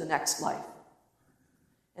get to the next life.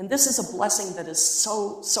 And this is a blessing that is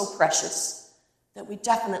so precious that we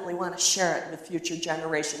definitely want to share it with future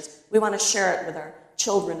generations. We want to share it with our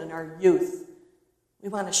children and our youth. We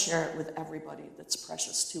want to share it with everybody that's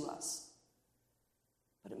precious to us.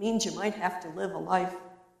 But it means you might have to live a life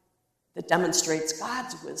that demonstrates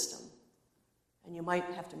God's wisdom. And you might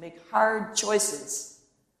have to make hard choices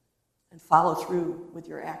and follow through with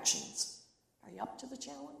your actions. Are you up to the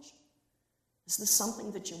challenge? Is this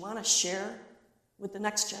something that you want to share with the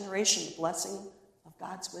next generation, the blessing of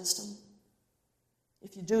God's wisdom?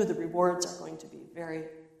 If you do, the rewards are going to be very,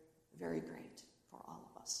 very great for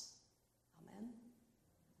all of us. Amen.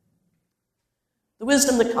 The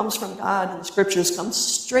wisdom that comes from God in the Scriptures comes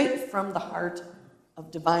straight from the heart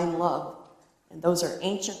of divine love. And those are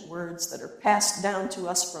ancient words that are passed down to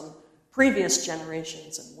us from previous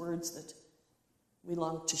generations and words that we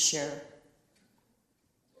long to share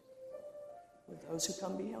with those who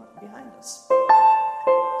come behind us.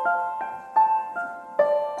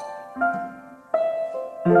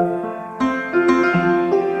 Wherever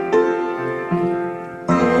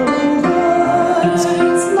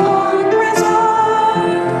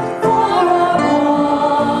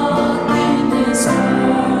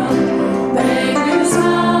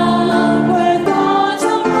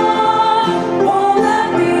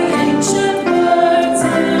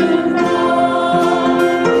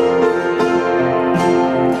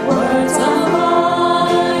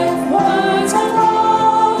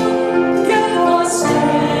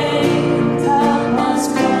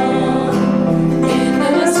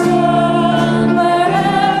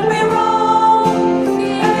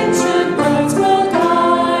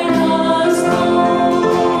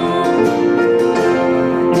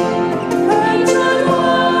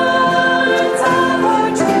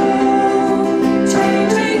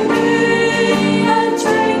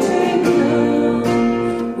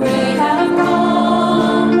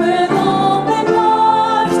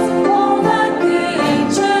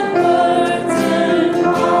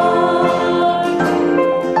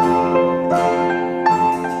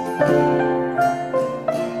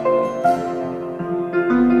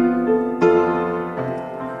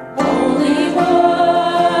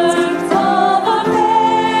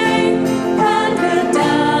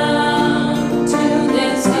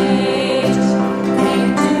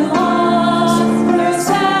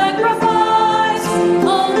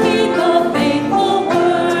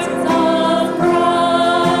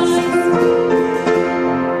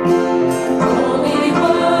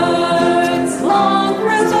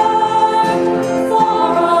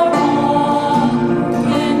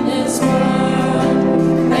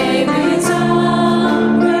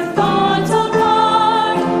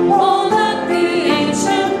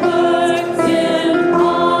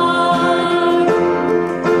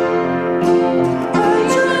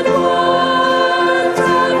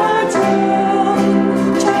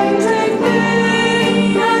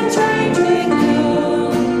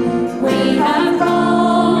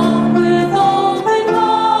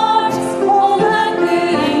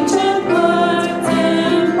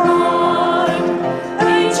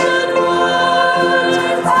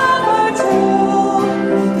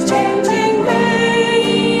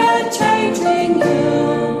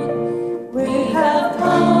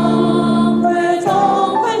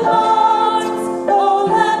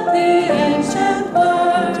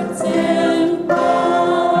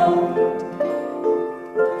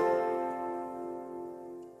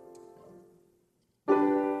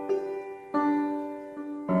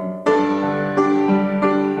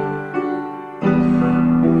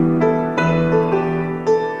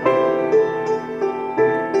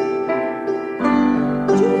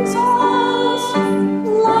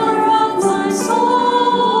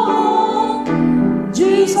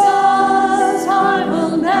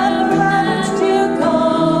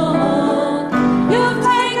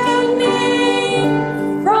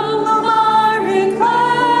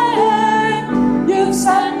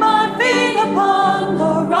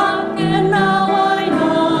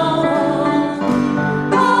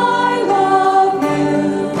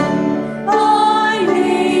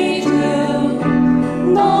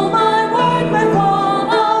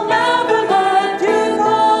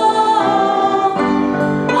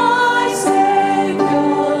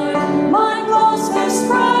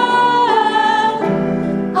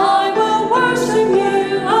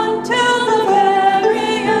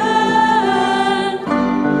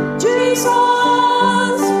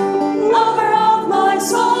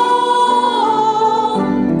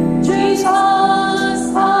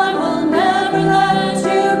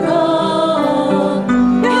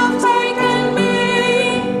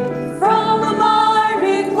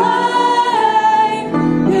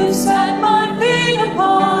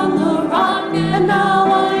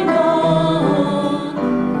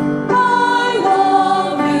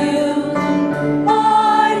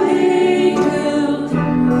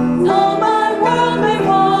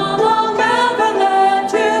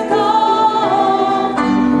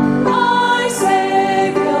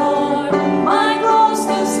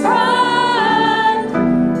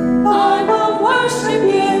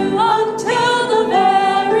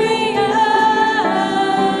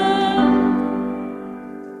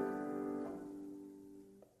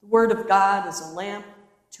Word of God is a lamp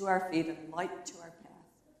to our feet and a light to our path.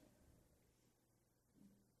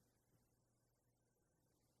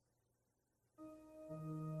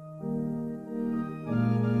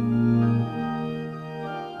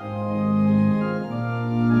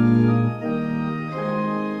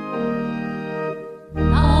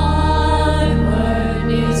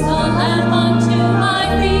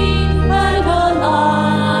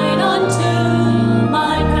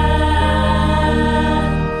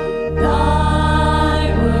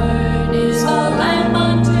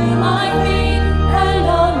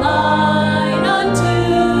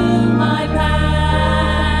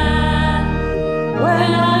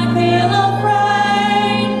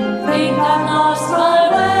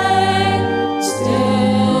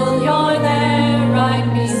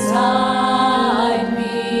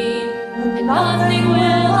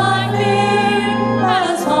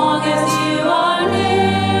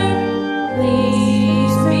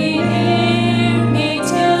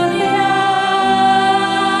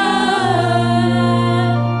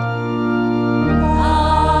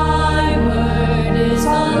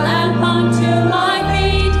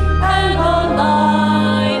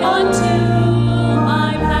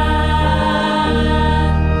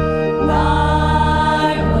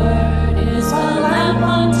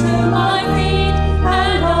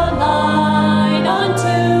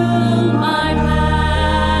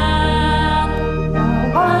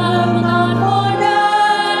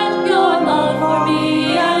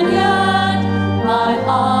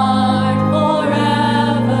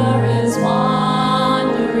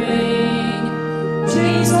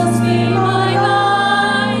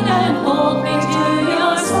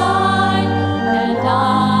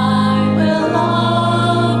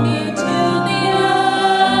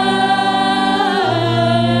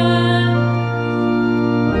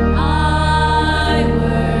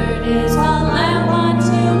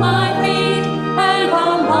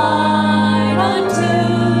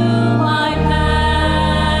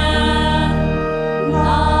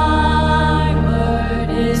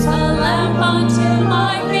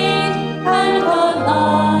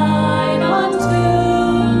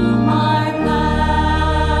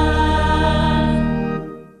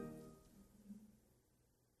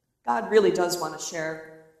 Really does want to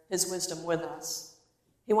share his wisdom with us.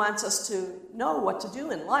 He wants us to know what to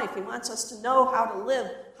do in life. He wants us to know how to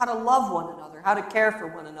live, how to love one another, how to care for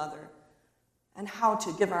one another, and how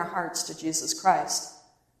to give our hearts to Jesus Christ.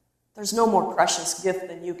 There's no more precious gift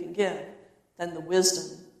than you can give than the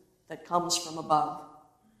wisdom that comes from above.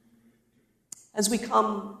 As we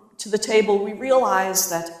come to the table, we realize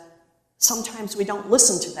that sometimes we don't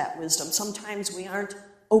listen to that wisdom. Sometimes we aren't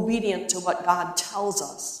obedient to what God tells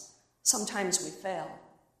us. Sometimes we fail,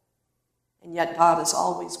 and yet God is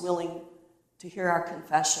always willing to hear our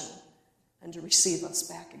confession and to receive us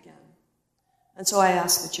back again. And so I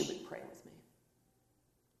ask that you would pray with me.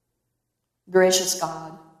 Gracious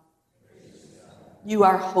God, you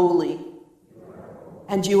are holy,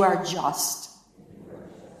 and you are just,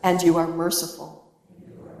 and you are merciful.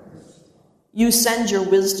 You send your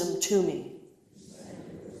wisdom to me,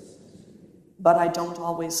 but I don't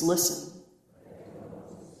always listen.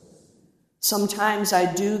 Sometimes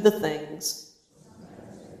I do the things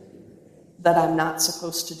that I'm not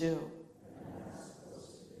supposed to do.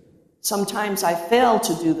 Sometimes I fail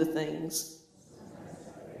to do the things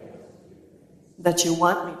that you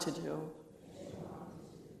want me to do.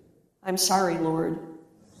 I'm sorry, Lord.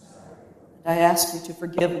 And I ask you to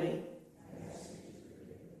forgive me.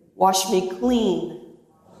 Wash me clean.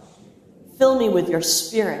 Fill me with your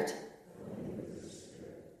Spirit.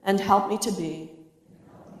 And help me to be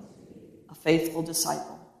a faithful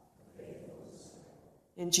disciple.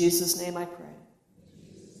 In Jesus' name I pray.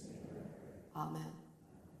 Amen.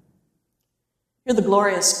 Hear the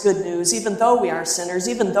glorious good news. Even though we are sinners,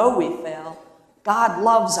 even though we fail, God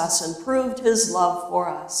loves us and proved his love for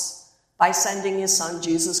us by sending his Son,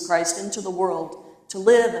 Jesus Christ, into the world to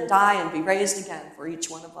live and die and be raised again for each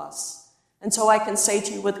one of us. And so I can say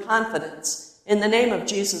to you with confidence, in the name of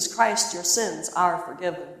Jesus Christ, your sins are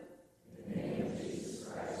forgiven. In the name of Jesus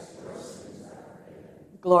Christ, your sins are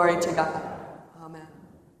forgiven. Glory to God. Amen.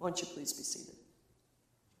 Won't you please be seated?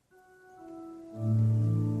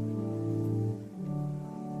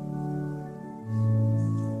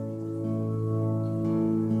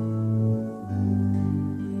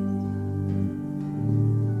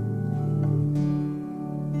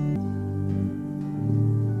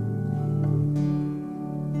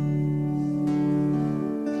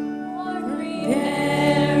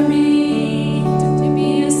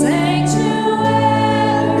 Sanctuary,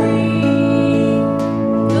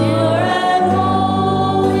 pure and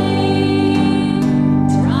holy.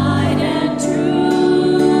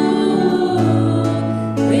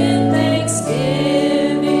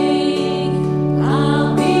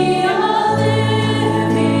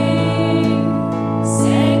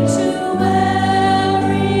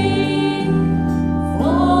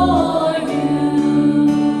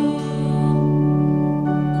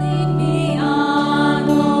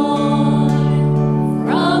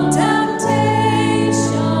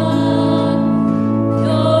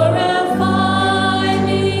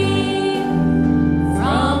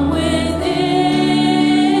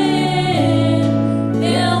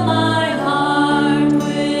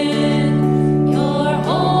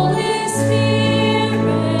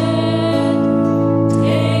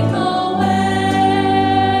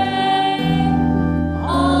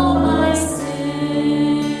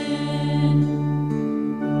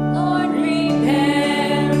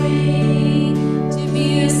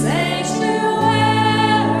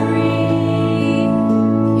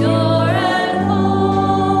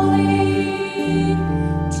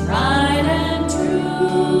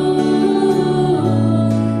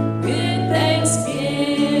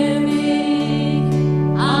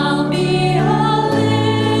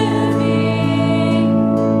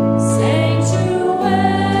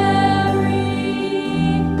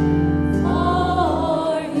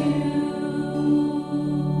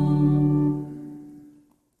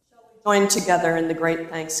 join together in the great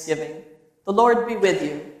thanksgiving. The Lord be with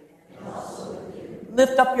you. And also with you.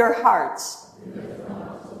 Lift up your hearts. We lift them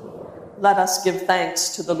up to the Lord. Let us give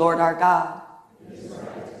thanks to the Lord our God. It is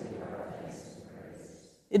right to give our thanks and praise.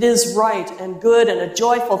 It is right and good and a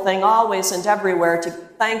joyful thing always and everywhere to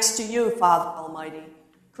give thanks to you, Father Almighty,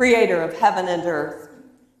 creator of heaven and earth.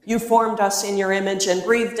 You formed us in your image and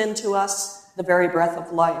breathed into us the very breath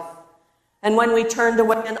of life. And when we turned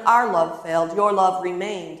away and our love failed, your love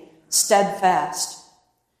remained steadfast.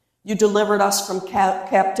 You delivered us from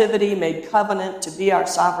captivity, made covenant to be our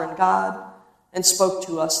sovereign God, and spoke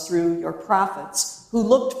to us through your prophets, who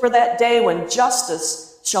looked for that day when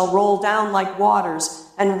justice shall roll down like waters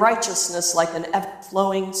and righteousness like an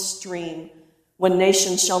ever-flowing stream, when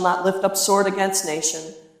nation shall not lift up sword against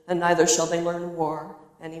nation, and neither shall they learn war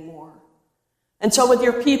anymore. And so with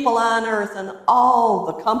your people on earth and all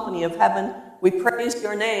the company of heaven, we praise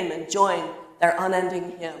your name and join their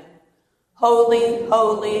unending hymn. Holy,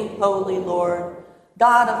 holy, holy Lord,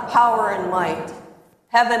 God of power and might,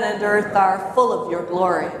 heaven and earth are full of your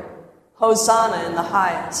glory. Hosanna in the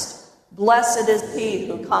highest. Blessed is he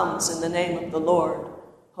who comes in the name of the Lord.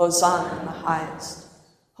 Hosanna in the highest.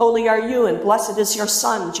 Holy are you, and blessed is your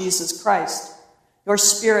Son, Jesus Christ. Your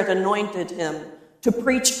Spirit anointed him to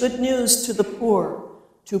preach good news to the poor,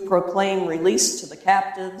 to proclaim release to the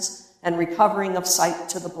captives and recovering of sight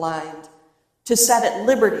to the blind, to set at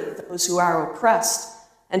liberty those who are oppressed,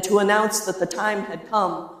 and to announce that the time had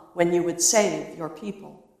come when you would save your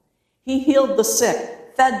people. He healed the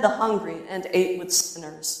sick, fed the hungry, and ate with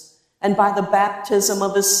sinners. And by the baptism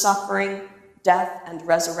of his suffering, death, and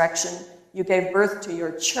resurrection, you gave birth to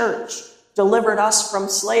your church, delivered us from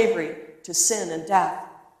slavery to sin and death,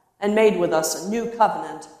 and made with us a new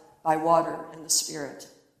covenant by water and the Spirit.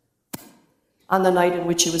 On the night in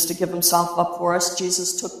which he was to give himself up for us,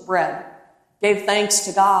 Jesus took bread, gave thanks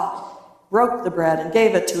to God, broke the bread, and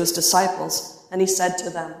gave it to his disciples, and he said to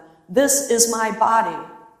them, "This is my body,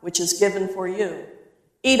 which is given for you.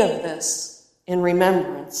 Eat of this in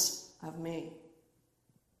remembrance of me."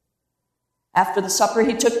 After the supper,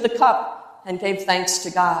 he took the cup and gave thanks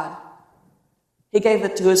to God. He gave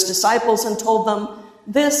it to his disciples and told them,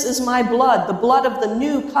 "This is my blood, the blood of the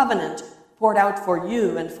new covenant, poured out for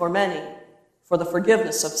you and for many, for the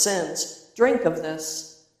forgiveness of sins. Drink of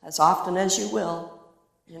this as often as you will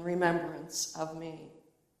in remembrance of me."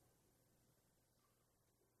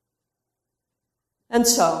 And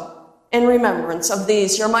so, in remembrance of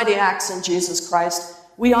these, your mighty acts in Jesus Christ,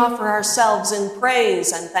 we offer ourselves in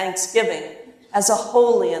praise and thanksgiving as a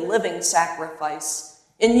holy and living sacrifice,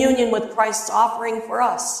 in union with Christ's offering for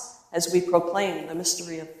us as we proclaim the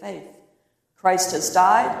mystery of faith. Christ has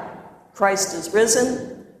died, Christ is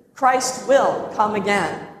risen, Christ will come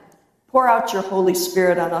again. Pour out your Holy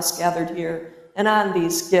Spirit on us gathered here and on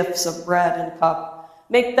these gifts of bread and cup.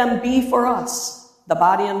 Make them be for us the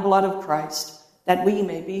body and blood of Christ, that we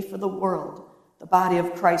may be for the world the body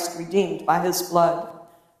of Christ redeemed by his blood.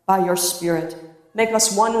 By your Spirit, make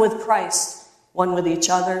us one with Christ, one with each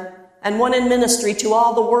other, and one in ministry to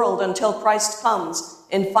all the world until Christ comes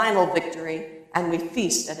in final victory and we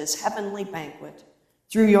feast at his heavenly banquet.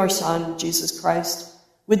 Through your Son, Jesus Christ,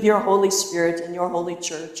 with your Holy Spirit and your holy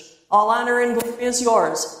church, all honor and glory is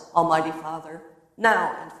yours, Almighty Father,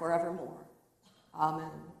 now and forevermore.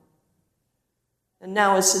 Amen. And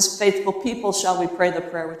now as his faithful people shall we pray the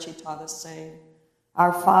prayer which he taught us, saying,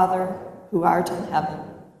 Our Father, who art in heaven,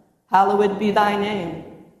 hallowed be thy name.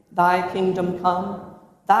 Thy kingdom come,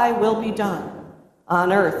 thy will be done,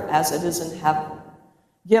 on earth as it is in heaven.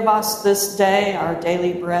 Give us this day our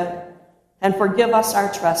daily bread, and forgive us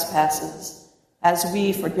our trespasses, as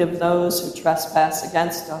we forgive those who trespass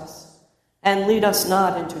against us. And lead us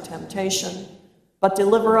not into temptation, but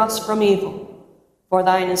deliver us from evil. For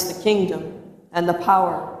thine is the kingdom, and the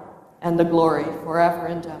power, and the glory forever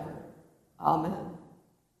and ever. Amen.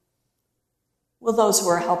 Will those who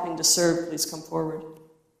are helping to serve please come forward?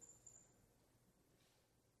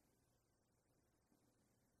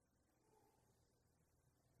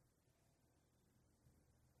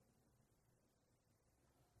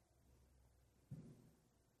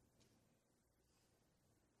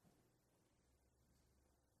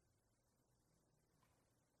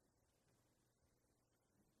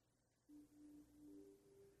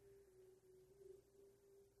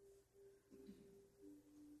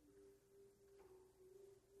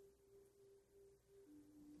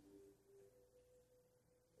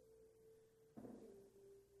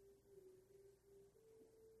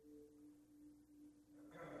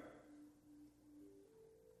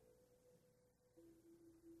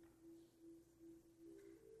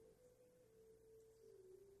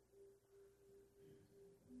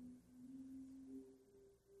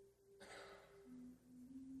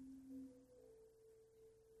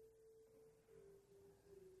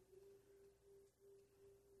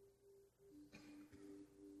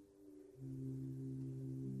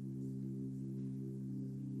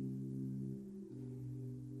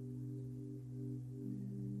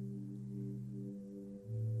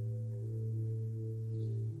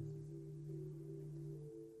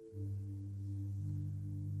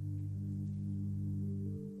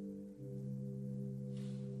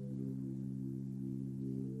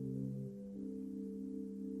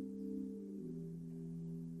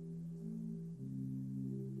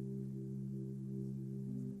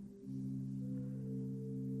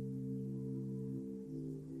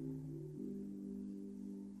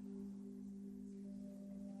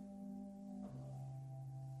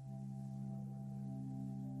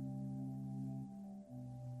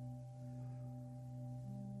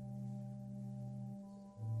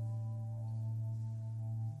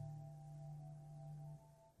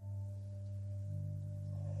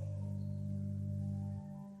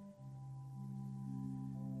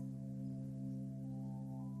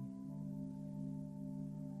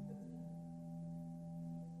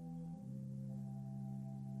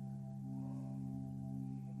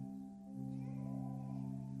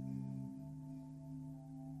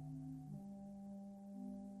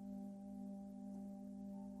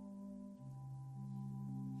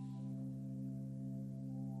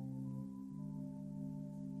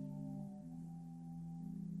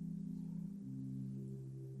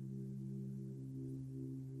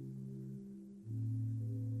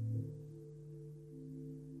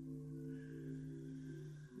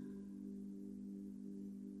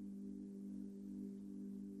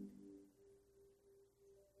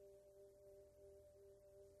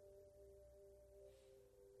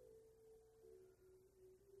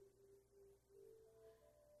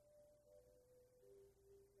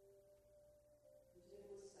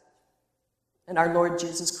 and our Lord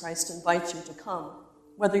Jesus Christ invites you to come,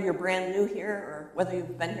 whether you're brand new here or whether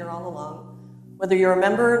you've been here all along, whether you're a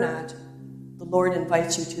member or not. The Lord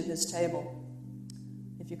invites you to his table.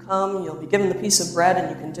 If you come, you'll be given the piece of bread and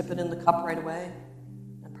you can dip it in the cup right away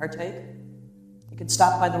and partake. You can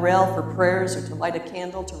stop by the rail for prayers or to light a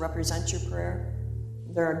candle to represent your prayer.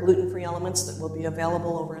 There are gluten-free elements that will be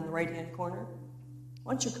available over in the right-hand corner.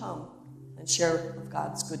 Why don't you come and share of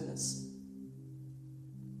God's goodness?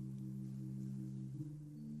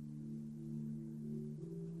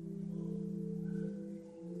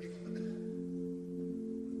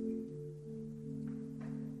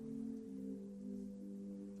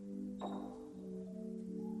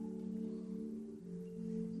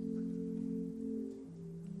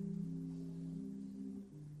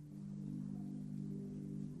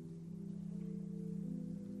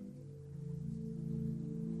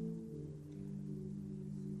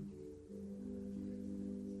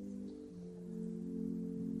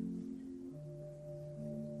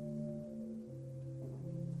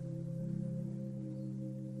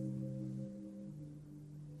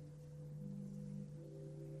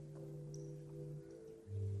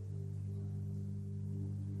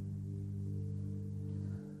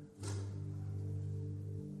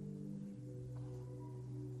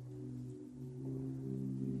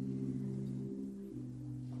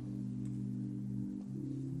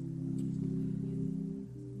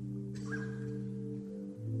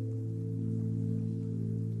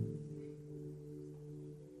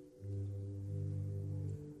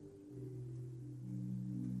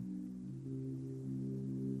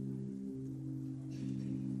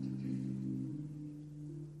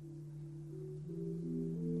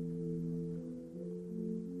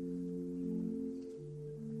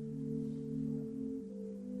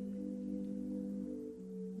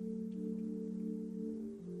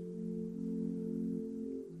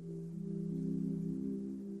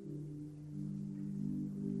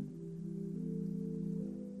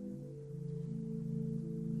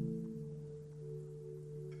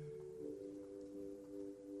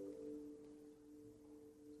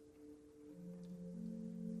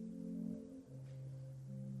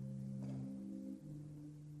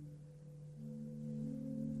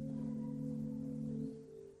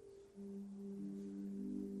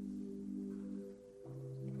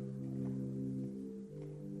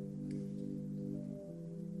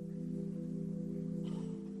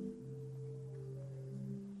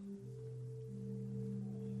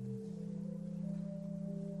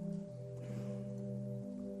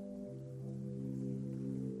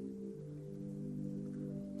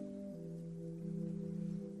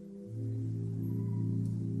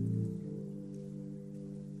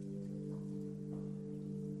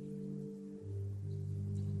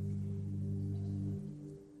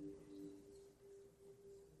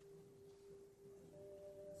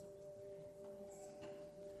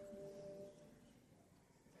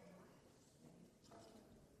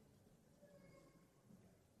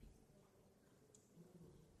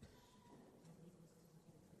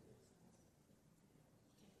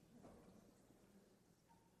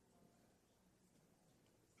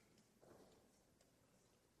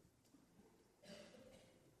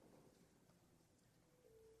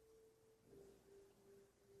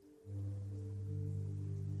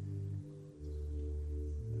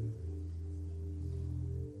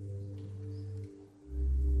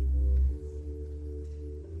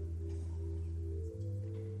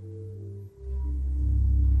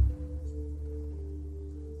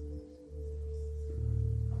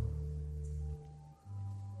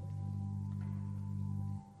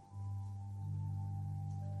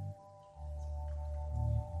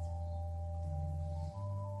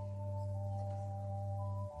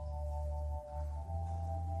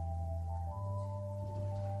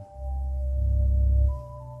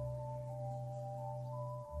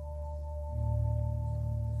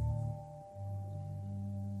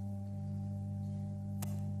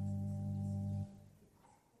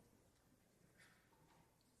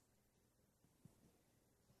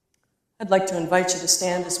 I'd like to invite you to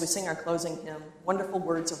stand as we sing our closing hymn, Wonderful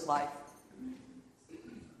Words of Life.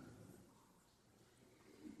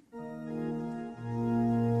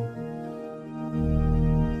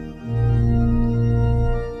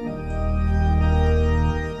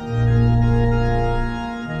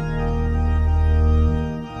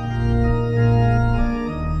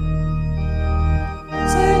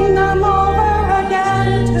 Sing them over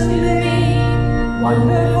again to me,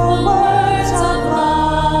 wonderful words of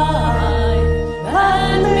life.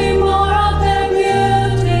 Let me more of their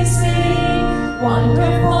beauty see,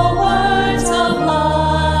 wonderful words of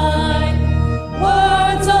life.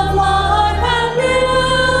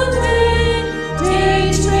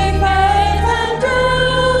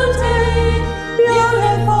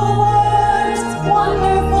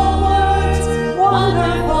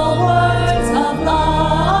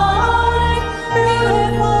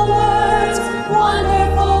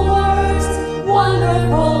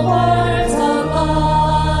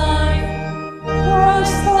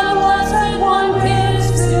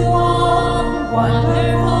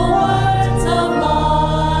 Wonderful words of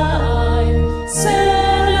life,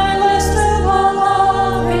 sinnerless to the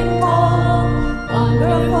loving call.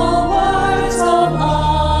 Wonderful words of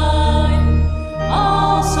life,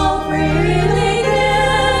 also freely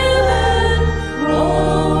given,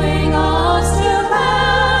 rowing us to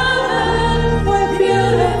heaven with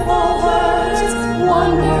beautiful words,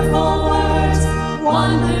 wonderful words,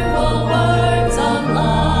 wonderful words of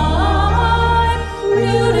life.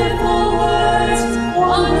 Beautiful words,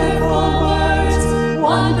 wonderful words,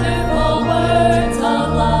 wonderful words of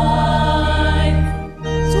life.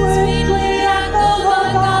 Sweetly echo the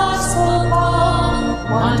gospel call,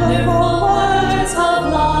 wonderful words of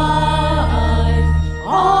life.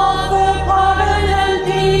 Offer pardon and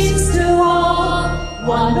peace to all,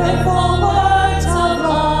 wonderful words of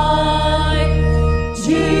life.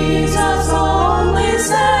 Jesus, only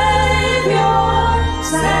Savior,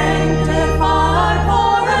 sanctified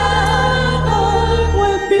forever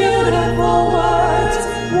with beautiful words,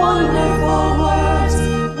 wonderful words,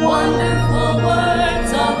 wonderful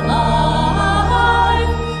words of life.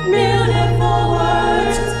 Beautiful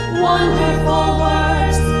words, wonderful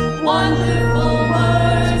words, wonderful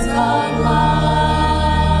words of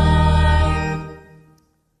life.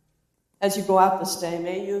 As you go out this day,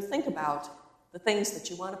 may you think about the things that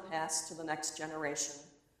you want to pass to the next generation.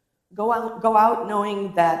 Go out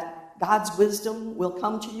knowing that God's wisdom will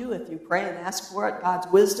come to you if you pray and ask for it. God's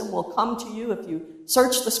wisdom will come to you if you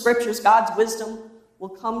search the scriptures. God's wisdom will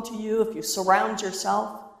come to you if you surround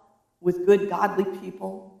yourself with good, godly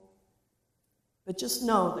people. But just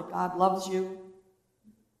know that God loves you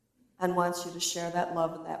and wants you to share that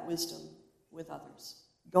love and that wisdom with others.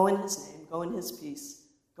 Go in his name, go in his peace,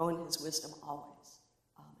 go in his wisdom always.